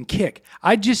wouldn't even kick.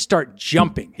 I'd just start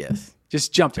jumping. Yes.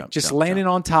 Just jumping, landing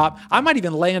on top. I might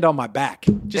even land on my back.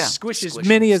 Squish as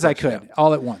many as I could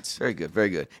all at once. Very good, very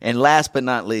good. And last but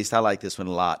not least, I like this one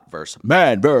a lot.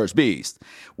 Man versus Beast.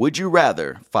 Would you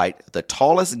rather fight the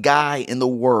tallest guy in the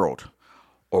world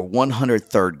or 100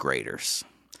 third graders?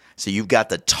 So you've got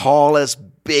the tallest,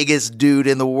 biggest dude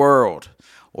in the world,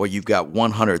 or you've got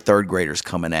 100 third graders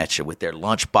coming at you with their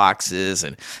lunch boxes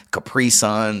and Capri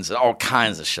Suns and all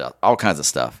kinds of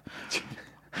stuff.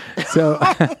 So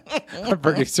our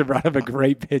producer brought up a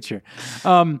great picture.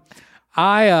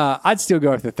 I'd still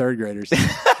go with the third graders.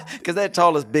 Because that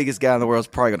tallest, biggest guy in the world is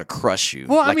probably going to crush you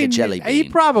a jelly bean. He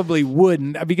probably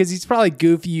wouldn't because he's probably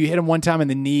goofy. You hit him one time and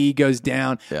the knee goes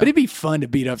down. Yeah. But it'd be fun to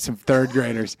beat up some third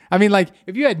graders.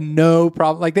 If you had no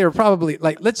problem, they were probably,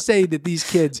 let's say that these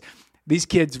kids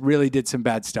really did some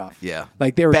bad stuff. Yeah.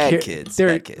 They were bad kids.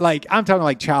 Bad kids. I'm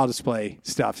talking child display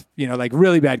stuff,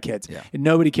 really bad kids. Yeah. And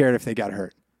nobody cared if they got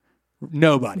hurt.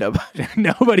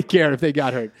 Nobody cared if they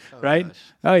got hurt, right? Gosh.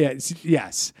 Oh yeah,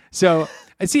 yes. So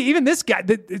see, even this guy.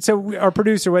 So our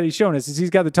producer, what he's showing us is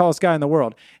he's got the tallest guy in the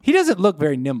world. He doesn't look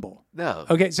very nimble. No.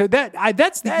 Okay, so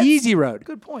that's the easy road.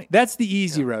 Good point. That's the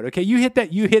easy road. Okay, you hit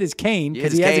his cane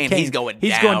because he has a cane. He's going down.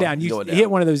 He's going down. You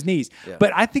hit one of those knees. Yeah.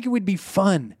 But I think it would be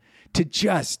fun to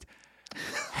just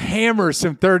hammer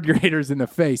some third graders in the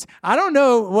face. I don't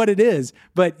know what it is,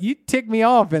 but you tick me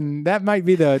off, and that might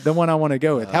be the one I want to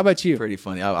go with. How about you? Pretty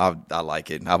funny. I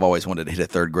like it. I've always wanted to hit a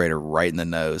third grader right in the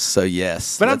nose. So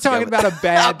yes, but I'm talking about a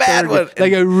bad one,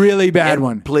 like a really bad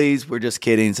one. Please, we're just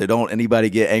kidding. So don't anybody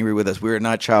get angry with us. We're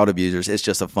not child abusers. It's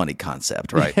just a funny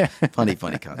concept, right? funny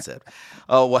concept.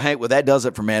 Oh well, Hank. Well, that does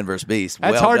it for Man vs. Beast.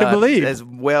 That's hard to believe. That's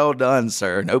well done,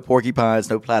 sir. No porcupines,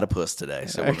 no platypus today.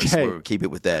 So we'll keep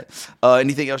it with that.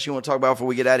 Anything else you want to talk about before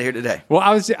we get out of here today? Well,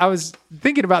 I was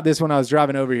thinking about this when I was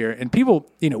driving over here, and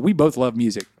people, we both love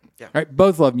music, right?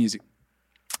 Both love music.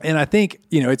 And I think,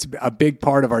 it's a big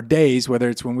part of our days, whether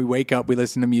it's when we wake up, we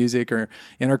listen to music, or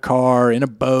in our car, in a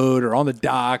boat, or on the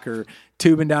dock, or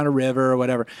tubing down a river or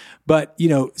whatever. But,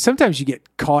 sometimes you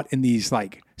get caught in these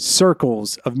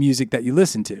circles of music that you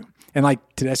listen to. And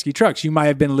Tedeschi Trucks, you might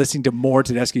have been listening to more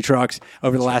Tedeschi Trucks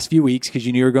over the last few weeks because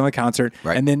you knew you were going to the concert.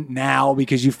 Right. And then now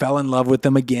because you fell in love with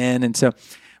them again. And so,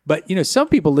 but some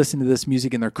people listen to this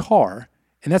music in their car,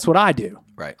 and that's what I do.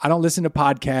 Right. I don't listen to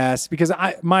podcasts because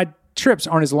my trips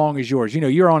aren't as long as yours.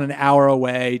 You're on an hour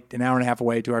away, an hour and a half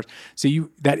away, 2 hours. So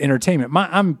that entertainment,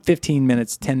 I'm 15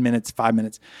 minutes, 10 minutes, 5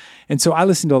 minutes. And so I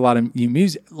listen to a lot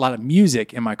of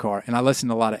music in my car, and I listen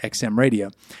to a lot of XM radio.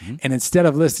 Mm-hmm. And instead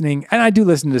of listening, and I do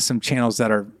listen to some channels that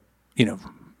are,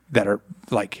 that are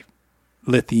like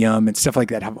Lithium and stuff like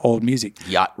that, have old music.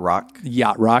 Yacht rock.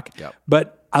 Yep.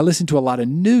 But I listen to a lot of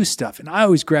new stuff, and I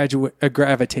always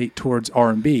gravitate towards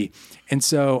R&B. And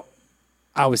so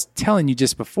I was telling you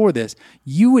just before this,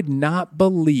 you would not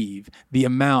believe the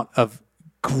amount of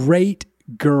great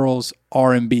girls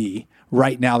R&B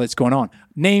right now that's going on.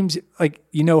 Names like,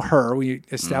 her, we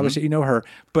established that you know her,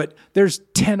 but there's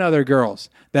 10 other girls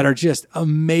that are just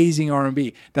amazing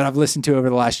R&B that I've listened to over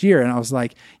the last year. And I was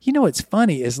like, what's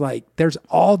funny is like, there's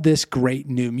all this great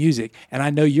new music. And I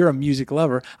know you're a music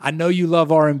lover. I know you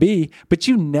love R&B, but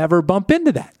you never bump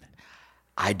into that.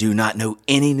 I do not know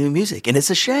any new music, and it's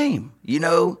a shame.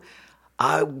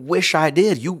 I wish I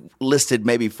did. You listed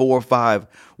maybe 4 or 5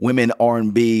 women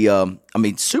R&B,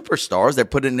 superstars. They're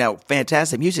putting out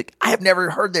fantastic music. I have never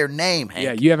heard their name, Hank.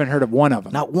 Yeah, you haven't heard of one of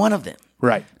them. Not one of them.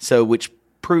 Right. So, which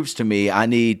proves to me I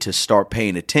need to start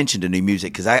paying attention to new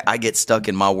music, because I get stuck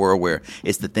in my world where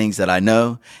it's the things that I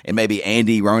know, and maybe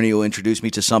Andy Roney will introduce me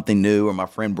to something new, or my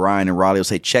friend Brian and Raleigh will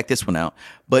say, check this one out.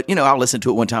 But, I'll listen to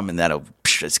it one time and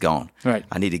it's gone. Right.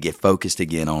 I need to get focused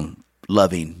again on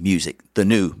loving music, the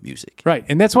new music. Right.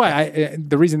 And that's why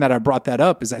the reason that I brought that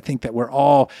up is I think that we're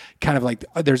all kind of like,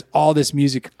 there's all this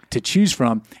music to choose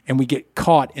from, and we get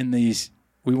caught in these,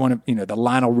 we want to, the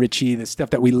Lionel Richie, the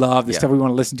stuff that we love, the stuff we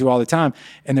want to listen to all the time.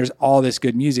 And there's all this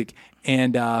good music.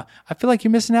 And I feel like you're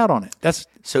missing out on it.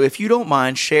 So if you don't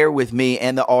mind, share with me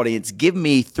and the audience, give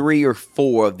me 3 or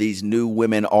 4 of these new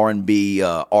women R&B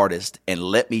artists, and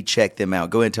let me check them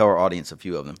out. Go ahead and tell our audience a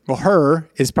few of them. Well, her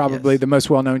is probably the most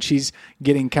well-known. She's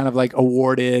getting kind of like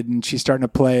awarded, and she's starting to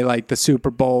play like the Super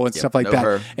Bowl and stuff like that.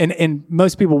 Her. And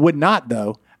most people would not,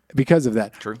 though, because of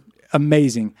that. True.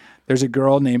 Amazing. There's a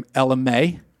girl named Ella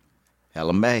Mai.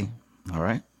 Ella Mai. All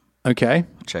right. Okay.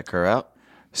 Check her out.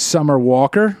 Summer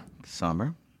Walker.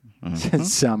 Summer. Mm-hmm.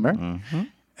 Summer. Mm-hmm.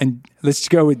 And let's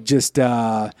go with just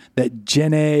that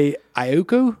Jhené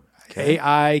Aiko. Okay.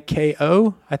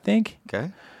 Aiko, I think.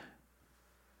 Okay.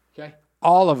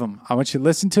 All of them. I want you to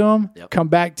listen to them. Yep. Come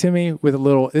back to me with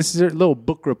this is a little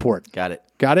book report. Got it.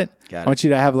 Got it? I want you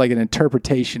to have like an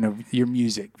interpretation of your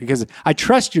music, because I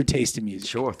trust your taste in music.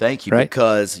 Sure, thank you. Right?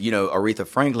 Because, Aretha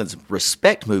Franklin's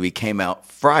Respect movie came out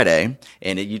Friday,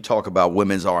 and you talk about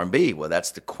women's R&B. Well,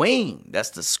 that's the queen. That's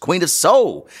the queen of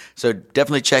soul. So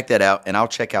definitely check that out, and I'll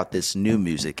check out this new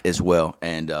music as well,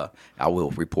 and I will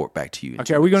report back to you.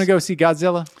 Okay, are we going to go see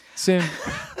Godzilla soon?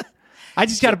 I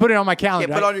just got to put it on my calendar.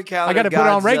 Yeah, put it on your calendar. I got to put it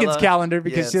on Reagan's calendar,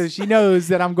 because she knows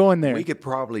that I'm going there. We could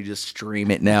probably just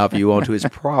stream it now if you want to. It's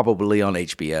probably on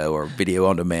HBO or video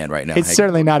on demand right now. It's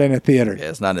certainly not in a theater. Yeah,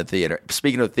 it's not in a theater.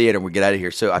 Speaking of theater, we get out of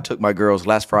here. So I took my girls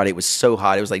last Friday. It was so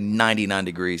hot. It was like 99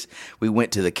 degrees. We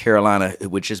went to the Carolina,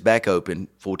 which is back open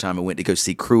full time, and went to go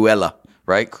see Cruella,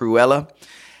 right? Cruella.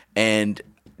 And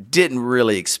didn't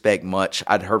really expect much.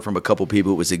 I'd heard from a couple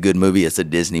people it was a good movie. It's a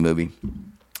Disney movie.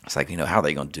 It's like, how are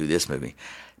they going to do this movie?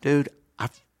 Dude, I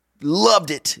loved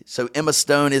it. So Emma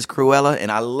Stone is Cruella,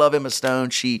 and I love Emma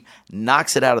Stone. She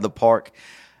knocks it out of the park.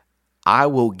 I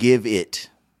will give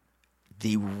it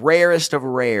the rarest of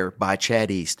rare by Chad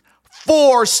East.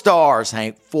 4 stars,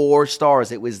 Hank. 4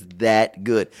 stars. It was that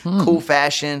good. Cool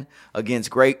fashion, against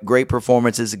great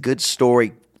performances, a good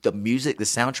story. The music, the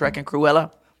soundtrack in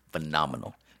Cruella,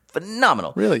 phenomenal.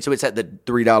 Really? So it's at the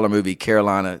 $3 movie,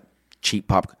 Carolina, cheap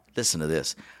pop. Listen to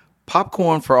this.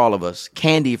 Popcorn for all of us,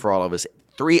 candy for all of us,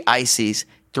 3 ices,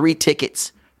 3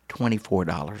 tickets,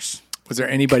 $24. Was there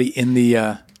anybody in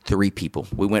the... 3 people.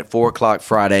 We went 4 o'clock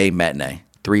Friday matinee.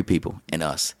 3 people and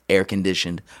us. Air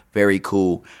conditioned, very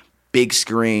cool, big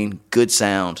screen, good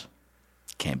sound.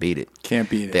 Can't beat it.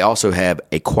 They also have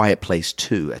A Quiet Place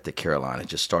 2 at the Carolina.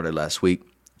 Just started last week.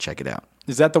 Check it out.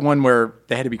 Is that the one where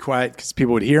they had to be quiet because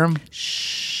people would hear them?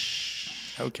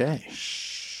 Shh. Okay.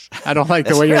 I don't like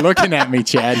the way you're looking at me,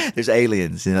 Chad. There's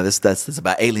aliens. That's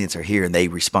about aliens are here and they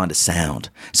respond to sound.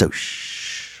 So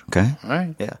shh. Okay. All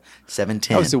right. Yeah.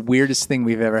 710. That was the weirdest thing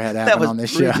we've ever had happen on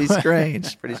this show. Pretty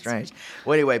strange.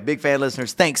 Well, anyway, big fan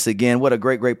listeners, thanks again. What a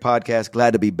great podcast.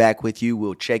 Glad to be back with you.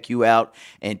 We'll check you out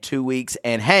in 2 weeks.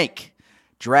 And Hank,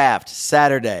 draft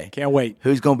Saturday. Can't wait.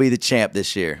 Who's going to be the champ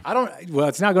this year? Well,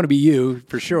 it's not going to be you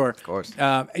for sure. Of course.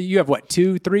 You have what,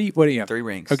 2, 3? What do you have? 3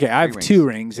 rings. Okay, I have 2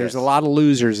 rings. There's a lot of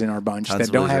losers in our bunch Tons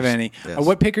that don't have any.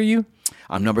 What pick are you?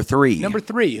 I'm number 3. Number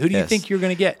 3. Who do you think you're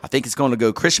going to get? I think it's going to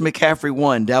go Christian McCaffrey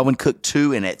 1, Dalvin Cook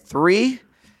 2, and at 3,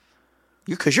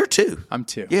 because you're 2. I'm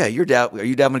 2. Yeah, are you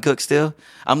Dalvin Cook still?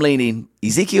 I'm leaning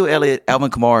Ezekiel Elliott,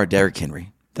 Alvin Kamara, Derrick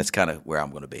Henry. That's kind of where I'm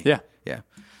going to be.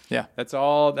 Yeah, that's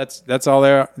all. That's all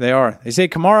they are. They say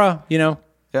Kamara,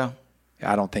 Yeah.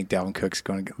 I don't think Dalvin Cook's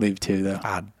going to leave 2 though.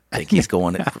 I think he's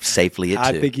going safely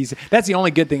at 2. I think that's the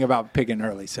only good thing about picking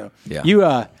early. So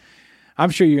yeah. I'm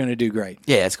sure you're going to do great.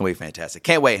 Yeah, it's going to be fantastic.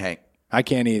 Can't wait, Hank. I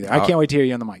can't either. I can't wait to hear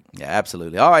you on the mic. Yeah,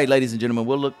 absolutely. All right, ladies and gentlemen,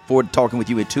 we'll look forward to talking with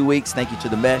you in 2 weeks. Thank you to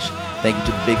the Mesh. Thank you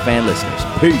to the big fan listeners.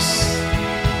 Peace.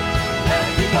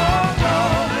 Keep on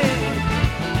going.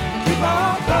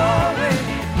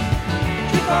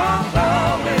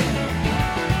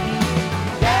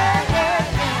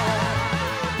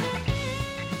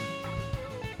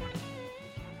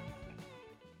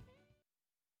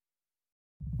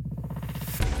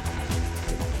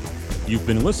 You've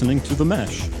been listening to The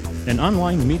Mesh, an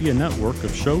online media network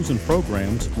of shows and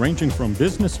programs ranging from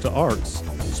business to arts,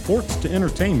 sports to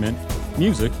entertainment,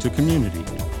 music to community.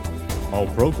 All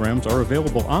programs are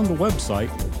available on the website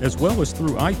as well as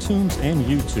through iTunes and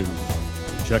YouTube.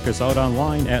 Check us out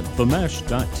online at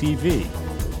themesh.tv.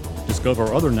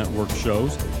 Discover other network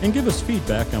shows and give us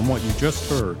feedback on what you just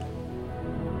heard.